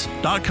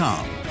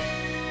smartpots.com.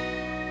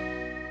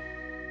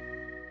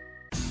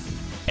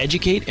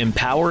 Educate,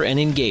 empower, and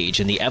engage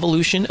in the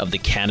evolution of the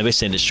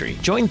cannabis industry.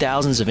 Join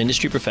thousands of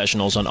industry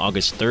professionals on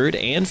August 3rd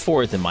and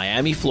 4th in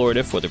Miami,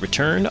 Florida for the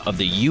return of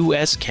the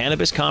U.S.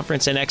 Cannabis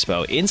Conference and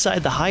Expo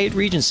inside the Hyatt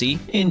Regency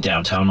in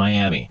downtown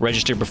Miami.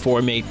 Register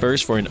before May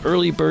 1st for an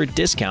early bird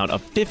discount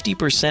of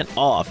 50%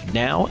 off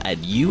now at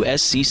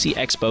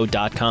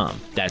usccexpo.com.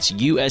 That's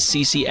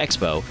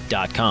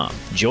usccexpo.com.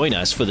 Join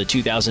us for the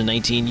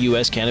 2019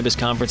 U.S. Cannabis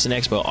Conference and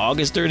Expo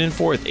August 3rd and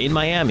 4th in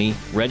Miami.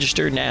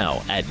 Register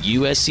now at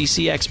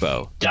usccexpo.com.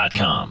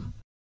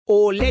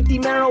 Oh, let the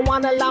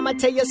marijuana llama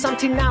tell you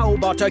something now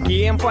about a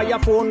game for your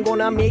phone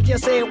gonna make you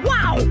say,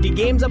 wow! The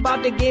game's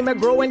about the game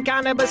of growing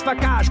cannabis for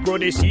cash. Grow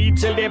the seed,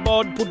 sell the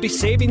bud, put the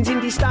savings in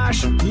the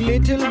stash.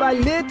 Little by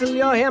little,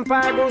 your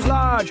empire grows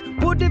large.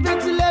 Put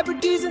different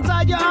celebrities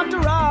inside your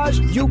entourage.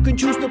 You can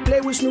choose to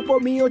play with Snoop or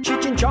me or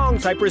Cheech and Chong,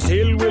 Cypress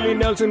Hill, Willie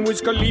Nelson, Wiz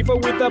Khalifa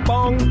with a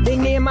bong. The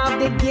name of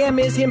the game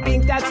is Hemp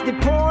Inc., that's the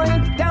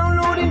point.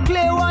 Download and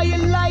play while you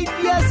light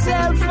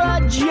yourself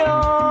a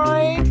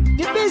joint.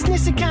 The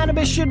business of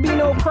cannabis should be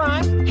no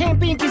crime.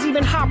 Hemp Inc. is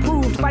even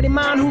hot-proofed by the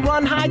man who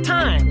run High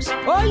Times.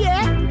 Oh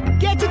yeah?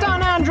 Get it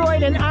on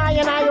Android and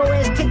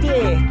iOS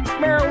today.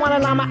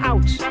 Marijuana llama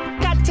out.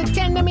 Got to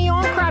tend to me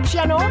own crops,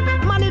 you know.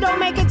 Money don't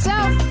make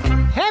itself.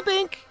 Hemp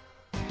Inc.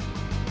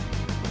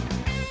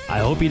 I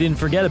hope you didn't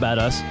forget about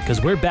us,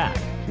 because we're back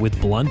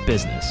with Blunt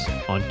Business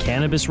on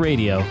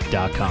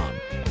CannabisRadio.com.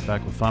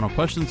 Back with final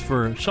questions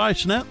for Shai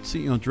Schnedt,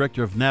 CEO and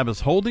Director of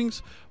Nabis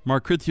Holdings,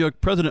 Mark Kryciuk,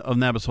 President of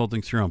Nabis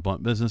Holdings here on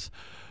Blunt Business.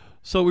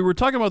 So we were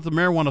talking about the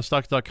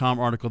marijuanastocks.com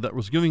article that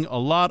was giving a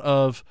lot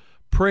of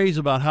praise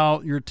about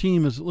how your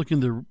team is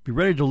looking to be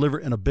ready to deliver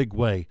in a big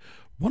way.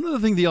 One of the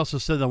things they also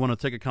said I want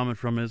to take a comment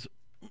from is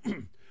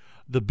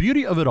the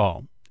beauty of it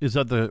all is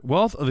that the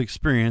wealth of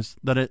experience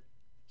that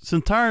its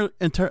entire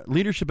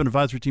leadership and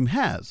advisory team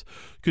has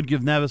could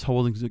give Nabis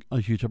Holdings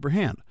a huge upper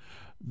hand.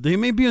 They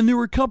may be a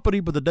newer company,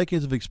 but the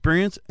decades of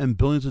experience and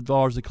billions of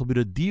dollars that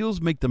completed deals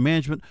make the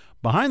management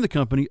behind the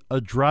company a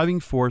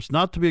driving force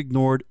not to be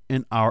ignored,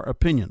 in our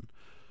opinion.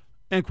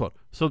 End quote.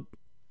 So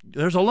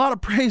there's a lot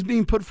of praise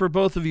being put for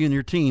both of you and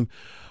your team.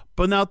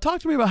 But now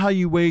talk to me about how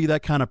you weigh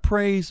that kind of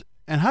praise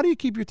and how do you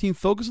keep your team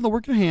focused on the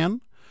work at hand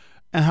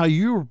and how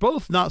you are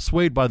both not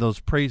swayed by those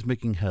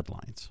praise-making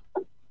headlines.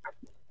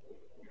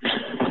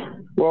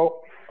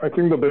 Well, I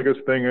think the biggest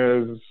thing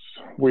is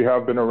we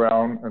have been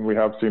around and we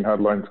have seen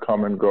headlines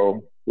come and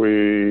go.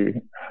 We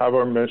have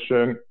our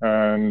mission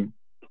and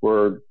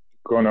we're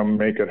going to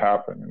make it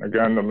happen. And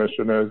again, the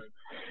mission is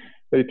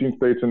 18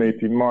 states in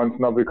 18 months,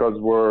 not because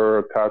we're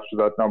attached to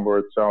that number,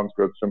 it sounds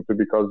good, simply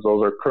because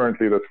those are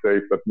currently the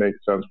states that make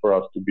sense for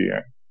us to be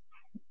in.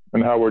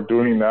 And how we're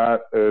doing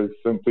that is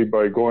simply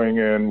by going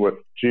in with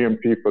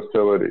GMP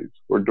facilities.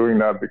 We're doing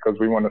that because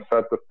we want to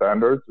set the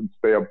standards and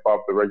stay above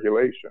the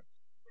regulations.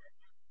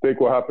 Take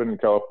what happened in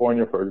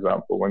California, for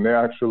example. When they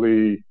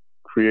actually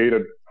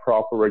created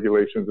proper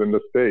regulations in the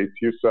States,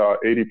 you saw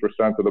 80%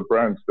 of the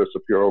brands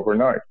disappear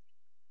overnight.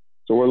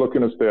 So we're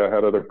looking to stay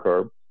ahead of the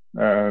curve.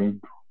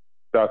 And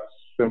that's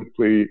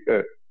simply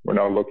it. We're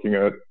not looking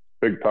at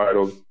big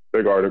titles,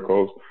 big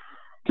articles,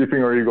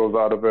 keeping our egos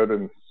out of it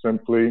and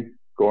simply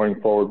going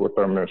forward with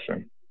our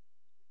mission.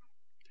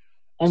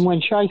 And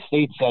when Shai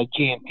states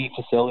GMP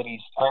facilities,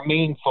 our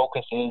main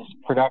focus is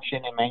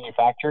production and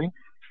manufacturing.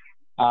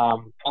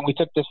 And we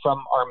took this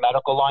from our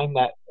medical line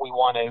that we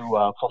want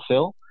to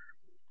fulfill.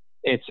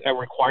 It's a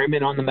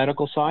requirement on the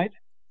medical side.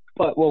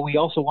 But what we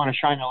also want to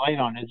shine a light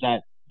on is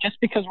that just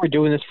because we're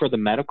doing this for the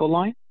medical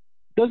line,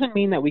 doesn't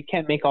mean that we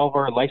can't make all of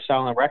our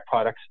lifestyle and rec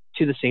products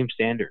to the same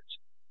standards.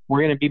 We're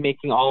going to be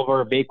making all of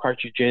our vape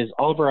cartridges,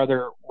 all of our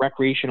other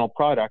recreational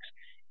products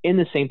in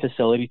the same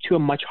facility to a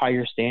much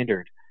higher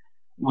standard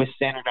with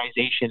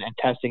standardization and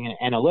testing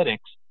and analytics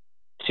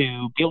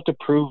to be able to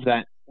prove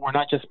that we're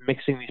not just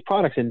mixing these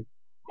products in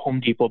Home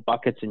Depot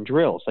buckets and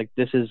drills. Like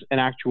these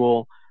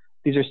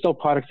are still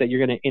products that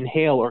you're going to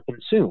inhale or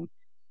consume,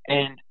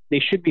 and they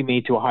should be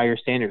made to a higher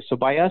standard. So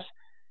by us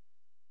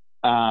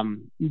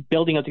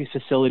building out these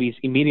facilities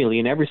immediately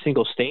in every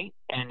single state,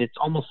 and it's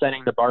almost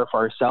setting the bar for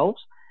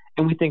ourselves.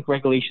 And we think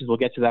regulations will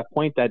get to that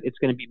point that it's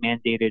going to be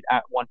mandated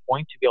at one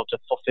point to be able to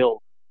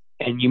fulfill,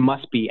 and you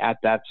must be at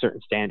that certain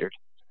standard.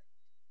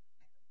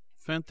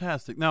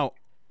 Fantastic. Now,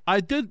 I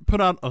did put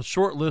out a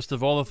short list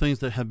of all the things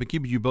that have been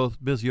keeping you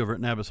both busy over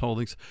at Nabis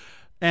Holdings.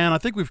 And I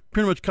think we've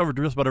pretty much covered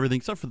just about everything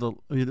except for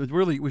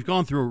we've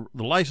gone through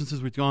the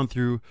licenses, we've gone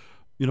through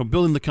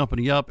building the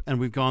company up, and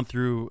we've gone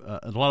through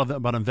a lot of that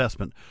about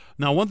investment.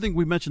 Now, one thing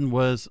we mentioned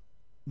was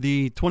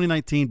the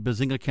 2019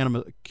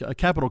 Bazinga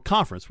Capital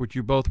Conference, which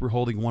you both were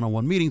holding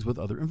one-on-one meetings with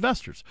other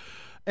investors.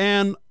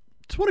 And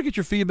just want to get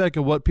your feedback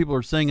of what people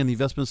are saying in the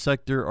investment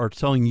sector are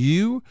telling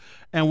you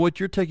and what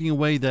you're taking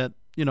away that,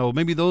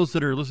 maybe those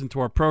that are listening to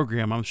our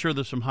program, I'm sure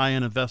there's some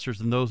high-end investors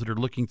and those that are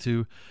looking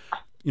to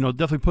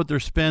definitely put their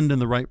spend in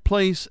the right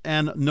place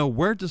and know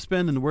where to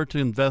spend and where to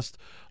invest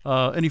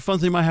any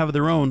funds they might have of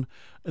their own.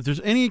 If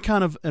there's any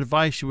kind of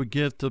advice you would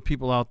give to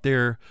people out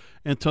there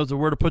in terms of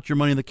where to put your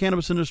money in the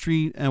cannabis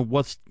industry and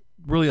what's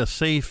really a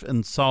safe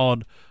and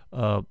solid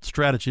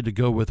strategy to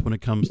go with when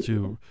it comes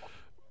to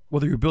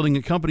whether you're building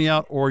a company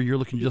out or you're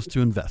looking just to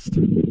invest.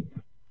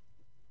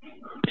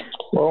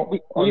 Well,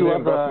 on the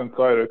investment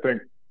side, I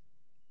think.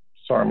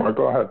 Sorry, Mark,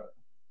 go ahead.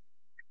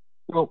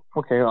 Well,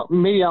 okay.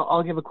 Maybe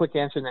I'll give a quick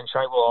answer, and then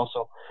Shai will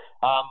also.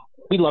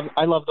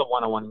 I love the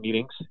one-on-one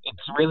meetings. It's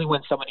really when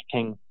somebody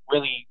can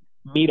really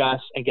meet us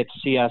and get to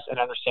see us and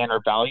understand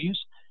our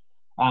values.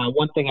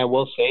 One thing I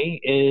will say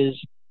is,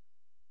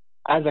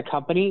 as a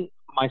company,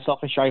 myself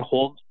and Shai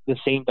hold the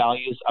same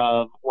values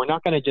of we're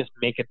not going to just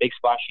make a big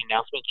splashy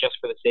announcement just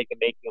for the sake of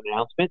making an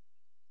announcement.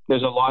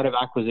 There's a lot of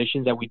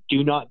acquisitions that we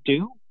do not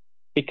do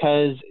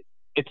because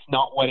it's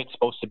not what it's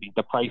supposed to be.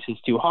 The price is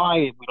too high.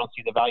 We don't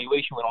see the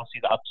valuation. We don't see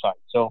the upside.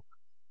 So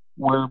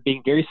we're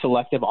being very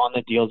selective on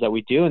the deals that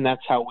we do. And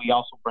that's how we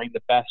also bring the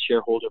best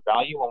shareholder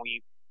value when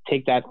we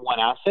take that one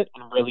asset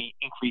and really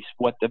increase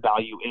what the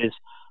value is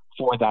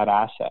for that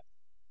asset.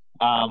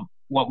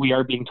 What we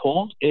are being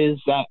told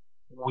is that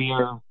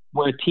we're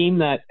a team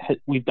that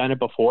we've done it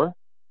before.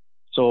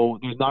 So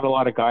there's not a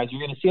lot of guys. You're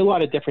going to see a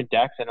lot of different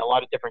decks and a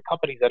lot of different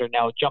companies that are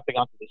now jumping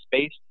onto the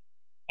space.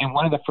 And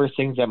one of the first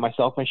things that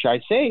myself and Shai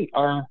say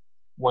are,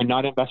 we're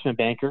not investment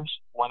bankers,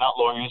 we're not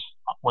lawyers,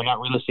 we're not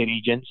real estate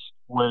agents,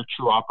 we're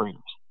true operators.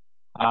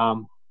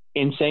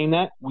 In saying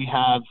that, we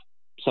have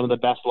some of the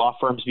best law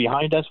firms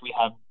behind us. We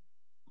have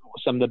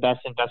some of the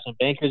best investment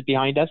bankers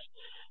behind us.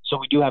 So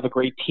we do have a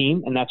great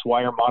team, and that's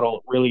why our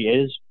model really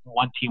is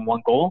one team,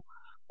 one goal.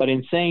 But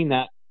in saying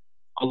that,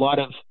 a lot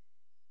of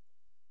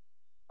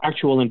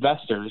actual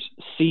investors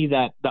see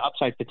that the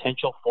upside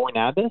potential for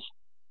Nabis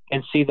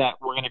and see that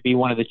we're going to be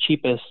one of the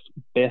cheapest,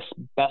 best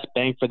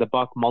bang for the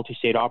buck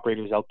multi-state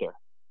operators out there.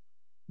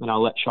 And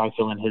I'll let Shai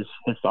fill in his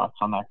thoughts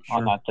on that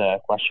on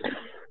that question.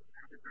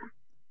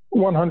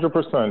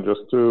 100%.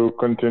 Just to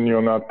continue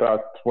on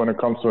that when it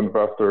comes to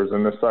investors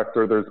in this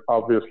sector, there's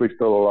obviously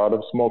still a lot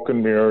of smoke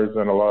and mirrors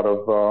and a lot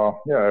of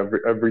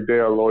every day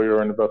a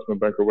lawyer and investment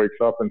banker wakes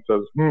up and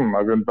says,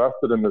 I've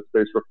invested in this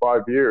space for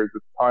 5 years.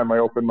 It's time I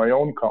open my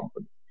own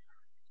company.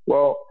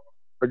 Well,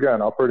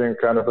 again, operating a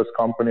cannabis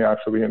company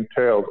actually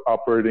entails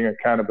operating a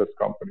cannabis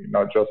company,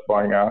 not just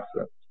buying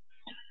assets.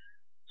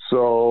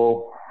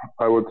 So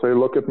I would say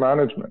look at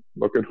management.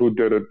 Look at who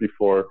did it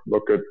before.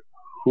 Look at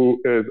who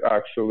is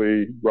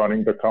actually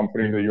running the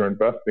company that you're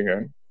investing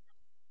in.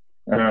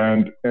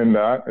 And in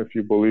that, if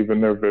you believe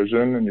in their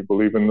vision and you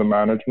believe in the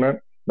management,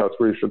 that's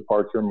where you should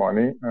park your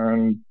money,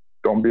 and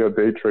don't be a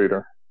day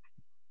trader.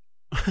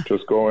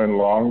 just go in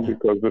long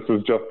because this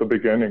is just the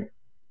beginning.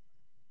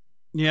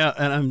 Yeah,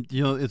 and I'm,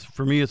 it's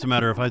for me, it's a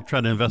matter of I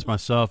tried to invest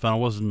myself, and I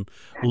wasn't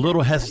a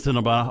little hesitant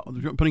about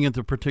putting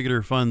into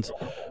particular funds.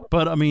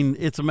 But I mean,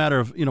 it's a matter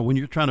of when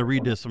you're trying to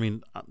read this. I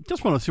mean, I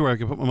just want to see where I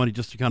can put my money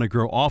just to kind of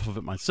grow off of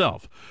it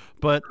myself.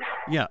 But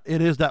yeah,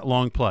 it is that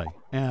long play,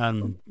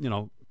 and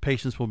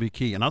patience will be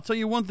key. And I'll tell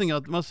you one thing I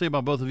must say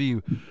about both of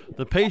you: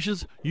 the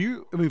patience.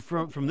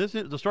 From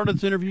the start of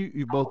this interview,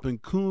 you've both been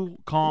cool,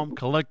 calm,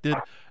 collected,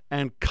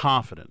 and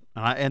confident,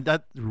 and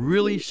that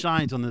really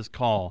shines on this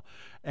call.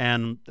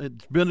 And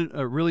it's been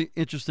a really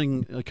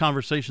interesting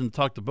conversation to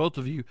talk to both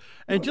of you,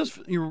 and just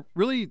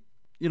really,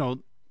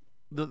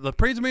 the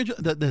praise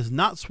management that has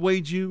not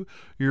swayed you.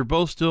 You're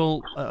both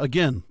still,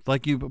 again,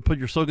 like you put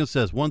your slogan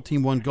says, one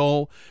team, one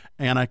goal,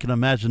 and I can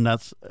imagine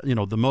that's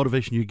the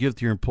motivation you give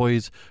to your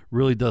employees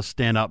really does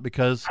stand out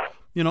because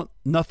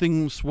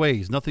nothing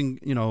sways, nothing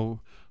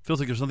feels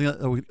like there's something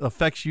that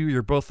affects you.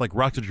 You're both like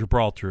rocks at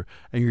Gibraltar,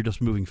 and you're just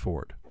moving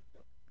forward.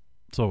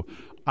 So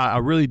I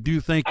really do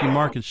thank you,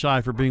 Mark and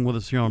Shai, for being with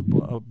us here on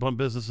Blunt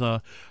Business.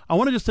 I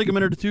want to just take a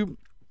minute or two,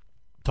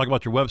 talk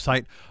about your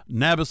website,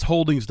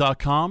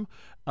 nabisholdings.com.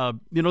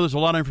 There's a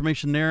lot of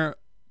information there,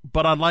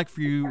 but I'd like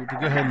for you to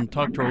go ahead and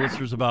talk to our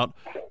listeners about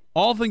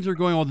all things that are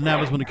going on with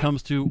Nabis when it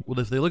comes to,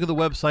 if they look at the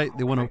website,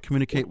 they want to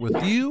communicate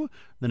with you,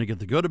 then they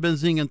get to go to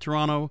Benzing in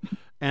Toronto,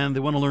 and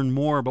they want to learn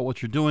more about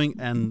what you're doing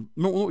and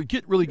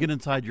really get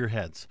inside your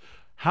heads.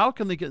 How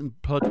can they get in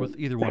touch with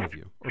either one of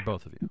you or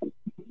both of you?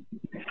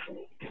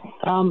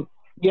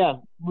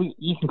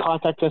 You can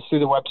contact us through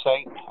the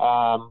website.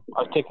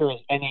 Our ticker is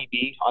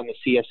NAB on the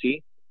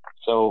CSE.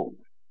 So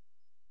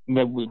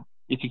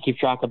if you keep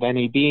track of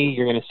NAB,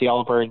 you're going to see all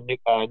of our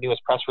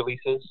newest press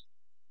releases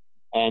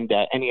and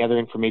any other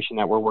information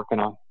that we're working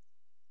on.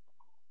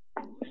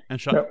 And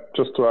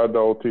just to add the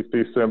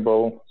OTC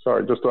symbol, is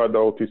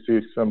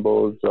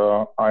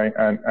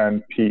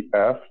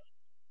INNPF.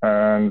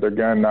 And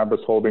again,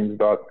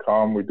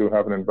 nabisholdings.com, we do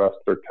have an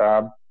investor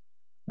tab.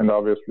 And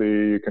obviously,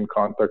 you can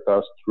contact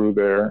us through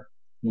there.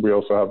 We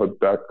also have a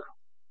deck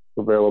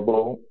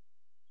available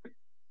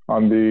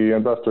on the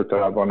investor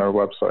tab on our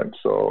website.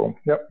 So,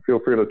 feel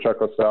free to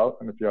check us out.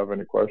 And if you have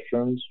any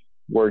questions,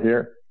 we're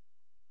here.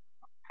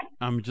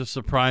 I'm just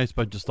surprised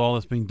by just all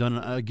that's being done.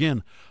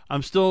 Again,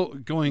 I'm still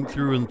going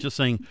through and just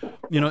saying,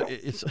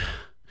 it's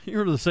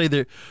here to say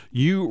that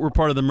you were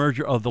part of the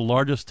merger of the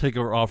largest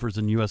takeover offers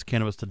in U.S.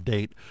 cannabis to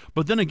date.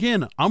 But then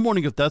again, I'm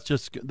wondering if that's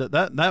just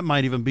that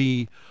might even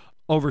be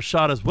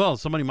overshot as well.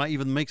 Somebody might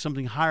even make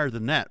something higher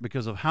than that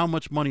because of how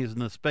much money is in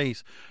the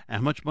space and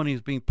how much money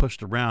is being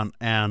pushed around.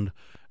 And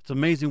it's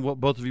amazing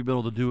what both of you have been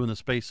able to do in the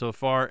space so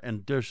far.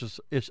 And it's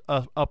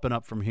up and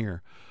up from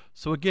here.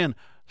 So again,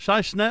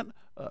 Shai Snett,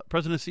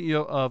 President and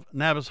CEO of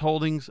Nabis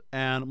Holdings,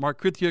 and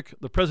Mark Krytyuk,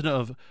 the President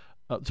of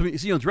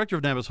CEO and Director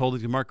of Nabis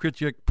Holdings, and Mark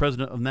Krytyuk,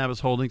 President of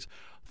Nabis Holdings.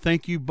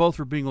 Thank you both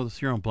for being with us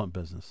here on Blunt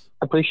Business.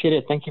 Appreciate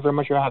it. Thank you very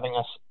much for having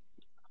us.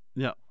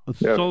 Yeah.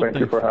 Thank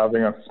you for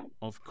having us.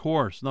 Of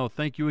course. No,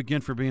 thank you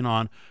again for being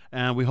on,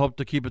 and we hope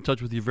to keep in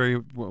touch with you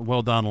very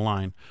well down the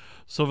line.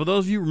 So for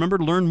those of you, remember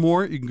to learn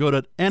more, you can go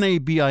to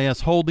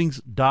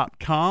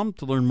nabisholdings.com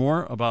to learn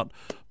more about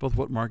both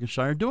what Mark and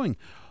Shai are doing.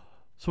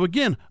 So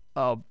again,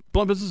 Blunt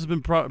Business has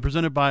been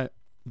presented by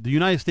the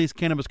United States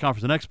Cannabis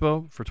Conference and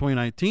Expo for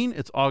 2019.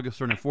 It's August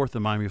 3rd and 4th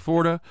in Miami,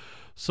 Florida.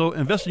 So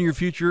invest in your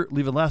future.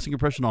 Leave a lasting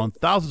impression on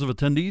thousands of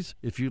attendees.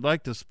 If you'd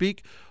like to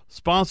speak,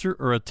 sponsor,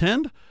 or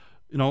attend,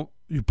 you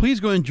please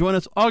go and join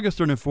us August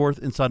 3rd and 4th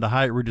inside the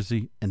Hyatt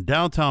Regency in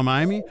downtown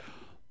Miami.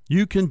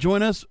 You can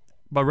join us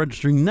by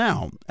registering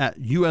now at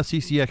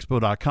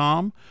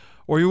usccexpo.com.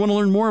 Or you want to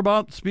learn more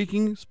about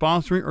speaking,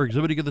 sponsoring, or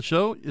exhibiting at the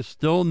show, it's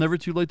still never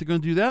too late to go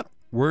and do that.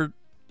 We're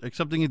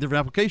accepting different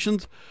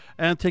applications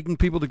and taking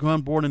people to go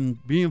on board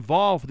and be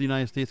involved with the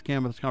United States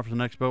Cannabis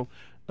Conference and Expo.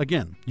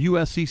 Again,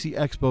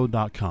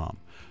 usccexpo.com.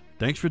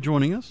 Thanks for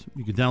joining us.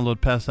 You can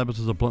download past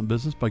episodes of Blunt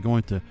Business by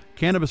going to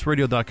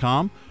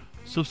cannabisradio.com.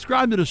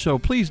 Subscribe to the show.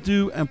 Please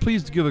do, and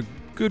please give a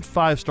good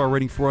 5-star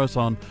rating for us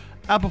on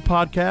Apple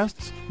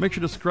Podcasts. Make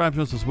sure to subscribe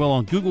to us as well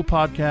on Google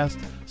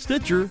Podcasts,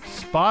 Stitcher,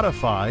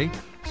 Spotify,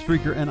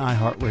 Spreaker, and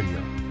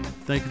iHeartRadio.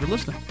 Thank you for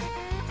listening.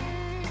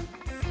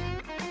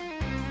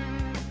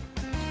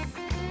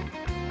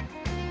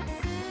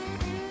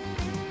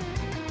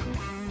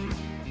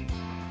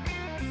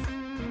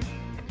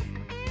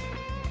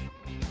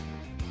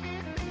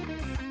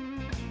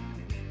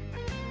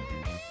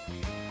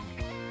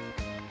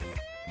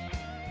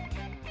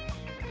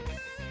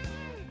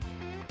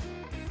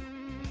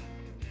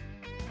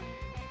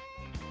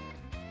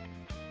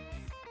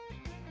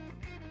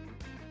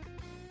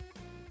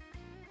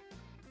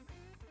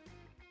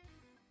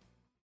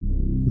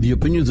 The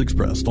opinions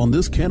expressed on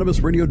this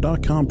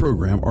CannabisRadio.com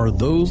program are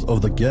those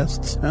of the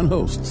guests and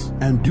hosts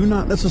and do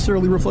not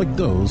necessarily reflect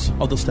those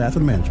of the staff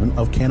and management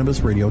of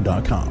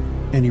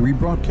CannabisRadio.com. Any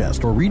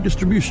rebroadcast or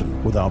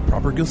redistribution without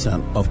proper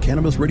consent of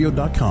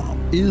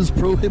CannabisRadio.com is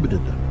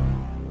prohibited.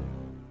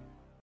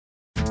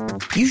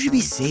 You should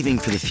be saving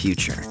for the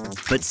future,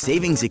 but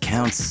savings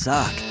accounts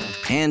suck.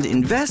 And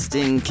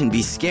investing can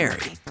be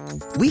scary.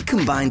 We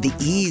combine the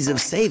ease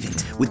of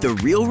savings with the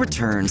real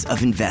returns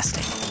of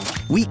investing.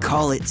 We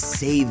call it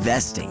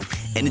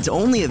SaveVesting, and it's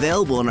only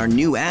available in our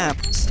new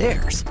app,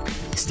 Stairs.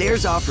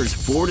 Stairs offers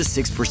 4 to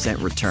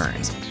 6%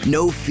 returns,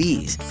 no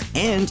fees,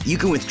 and you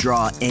can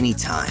withdraw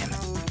anytime.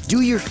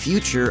 Do your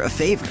future a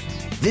favor.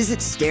 Visit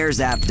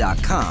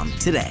StairsApp.com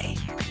today.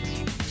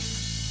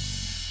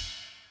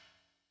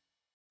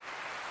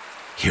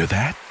 Hear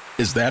that?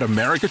 Is that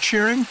America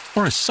cheering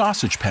or a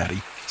sausage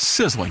patty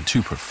sizzling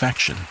to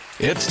perfection?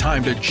 It's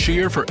time to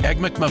cheer for Egg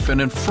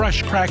McMuffin and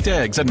fresh cracked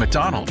eggs at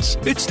McDonald's.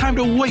 It's time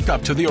to wake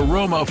up to the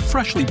aroma of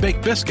freshly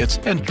baked biscuits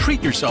and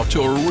treat yourself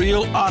to a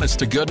real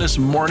honest-to-goodness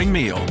morning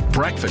meal.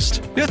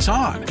 Breakfast, it's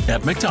on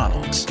at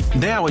McDonald's.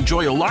 Now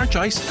enjoy a large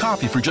iced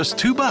coffee for just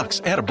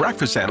 $2 and a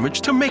breakfast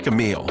sandwich to make a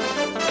meal.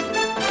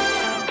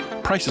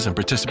 Prices and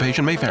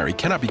participation may vary.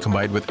 Cannot be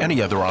combined with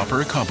any other offer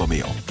or combo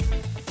meal.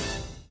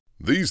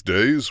 These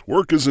days,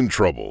 work is in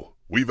trouble.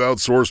 We've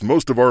outsourced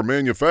most of our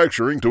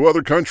manufacturing to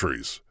other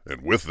countries,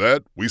 and with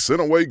that, we sent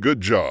away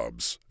good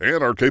jobs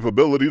and our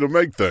capability to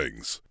make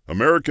things.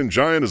 American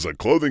Giant is a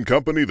clothing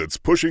company that's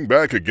pushing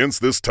back against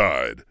this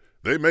tide.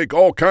 They make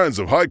all kinds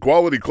of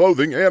high-quality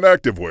clothing and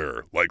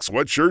activewear, like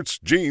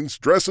sweatshirts, jeans,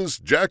 dresses,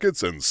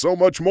 jackets, and so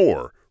much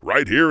more,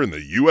 right here in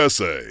the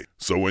USA.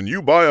 So when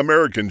you buy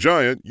American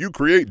Giant, you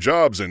create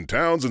jobs in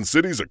towns and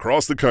cities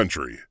across the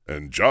country.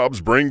 And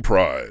jobs bring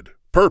pride,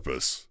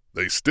 purpose.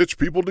 They stitch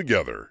people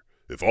together.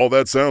 If all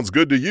that sounds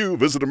good to you,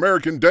 visit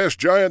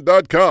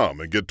American-Giant.com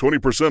and get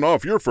 20%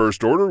 off your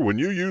first order when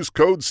you use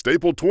code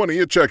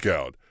STAPLE20 at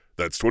checkout.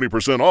 That's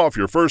 20% off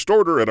your first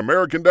order at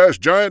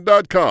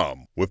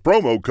American-Giant.com with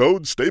promo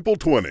code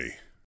STAPLE20.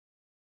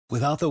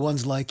 Without the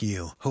ones like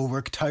you, who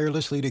work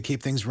tirelessly to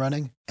keep things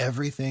running,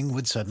 everything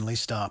would suddenly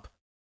stop.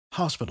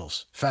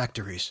 Hospitals,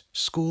 factories,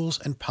 schools,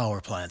 and power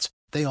plants,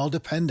 they all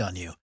depend on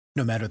you.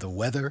 No matter the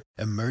weather,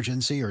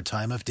 emergency, or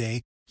time of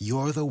day,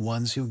 you're the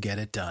ones who get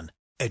it done.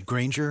 At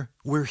Grainger,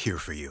 we're here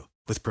for you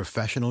with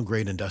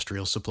professional-grade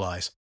industrial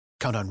supplies.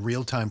 Count on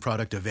real-time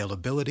product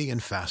availability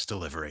and fast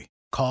delivery.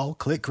 Call,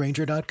 click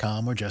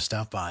Grainger.com, or just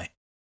stop by.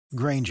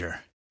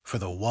 Grainger, for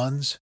the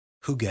ones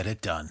who get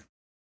it done.